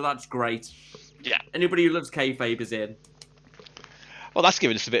kayfabe, so that's great. Yeah. Anybody who loves kayfabe is in. Well, that's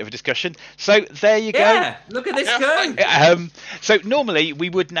given us a bit of a discussion. So there you Yeah, look at this Yeah, go. go. So normally we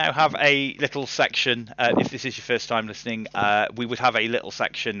would now have a little section. If this is your first time listening, we would have a little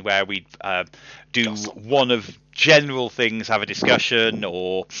section where we do one of general things, have a discussion,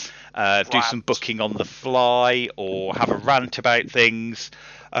 or do some booking on the fly, or have a rant about things.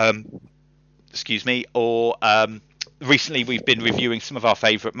 Excuse me. Or recently we've been reviewing some of our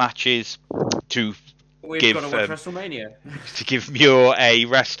favourite matches to We've give, got to watch WrestleMania. to give Muir a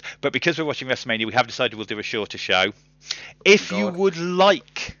rest. But because we're watching WrestleMania, we have decided we'll do a shorter show. If you God. would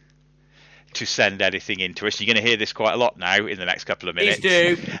like to send anything in to us, you're going to hear this quite a lot now in the next couple of minutes.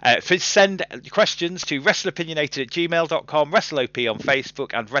 Please do. Send questions to wrestleopinionated@gmail.com, WrestleOP on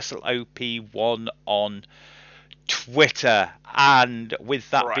Facebook, and WrestleOP1 on Twitter. And with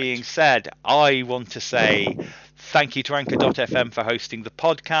that Right. being said, I want to say thank you to Anchor.fm for hosting the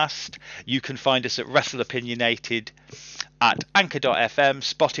podcast. You can find us at WrestleOpinionated at Anchor.fm,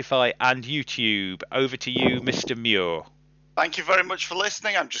 Spotify, and YouTube. Over to you, Mr. Muir. Thank you very much for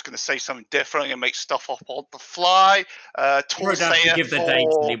listening. I'm just going to say something different and make stuff up on the fly. We don't have to give the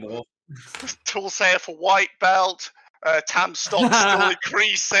dates anymore. Toolsayer for white belt. Tam Stock still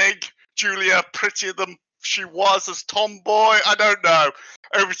increasing. Julia prettier than she was as Tomboy. I don't know.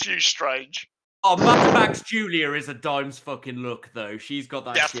 Over to you, Strange. Oh, Mad Max Julia is a dime's fucking look, though. She's got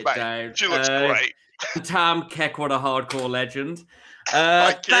that Yes, shit mate. down. She looks great. Tam Keck, what a hardcore legend.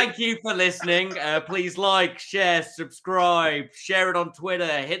 Thank you for listening. Please like, share, subscribe, share it on Twitter,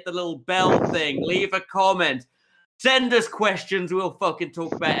 hit the little bell thing, leave a comment, send us questions. We'll fucking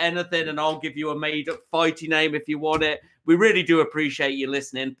talk about anything, and I'll give you a made-up fighty name if you want it. We really do appreciate you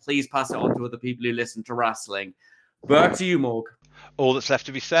listening. Please pass it on to other people who listen to wrestling. Back to you, Morg. All that's left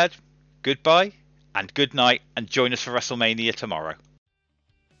to be said, goodbye and good night, and join us for WrestleMania tomorrow.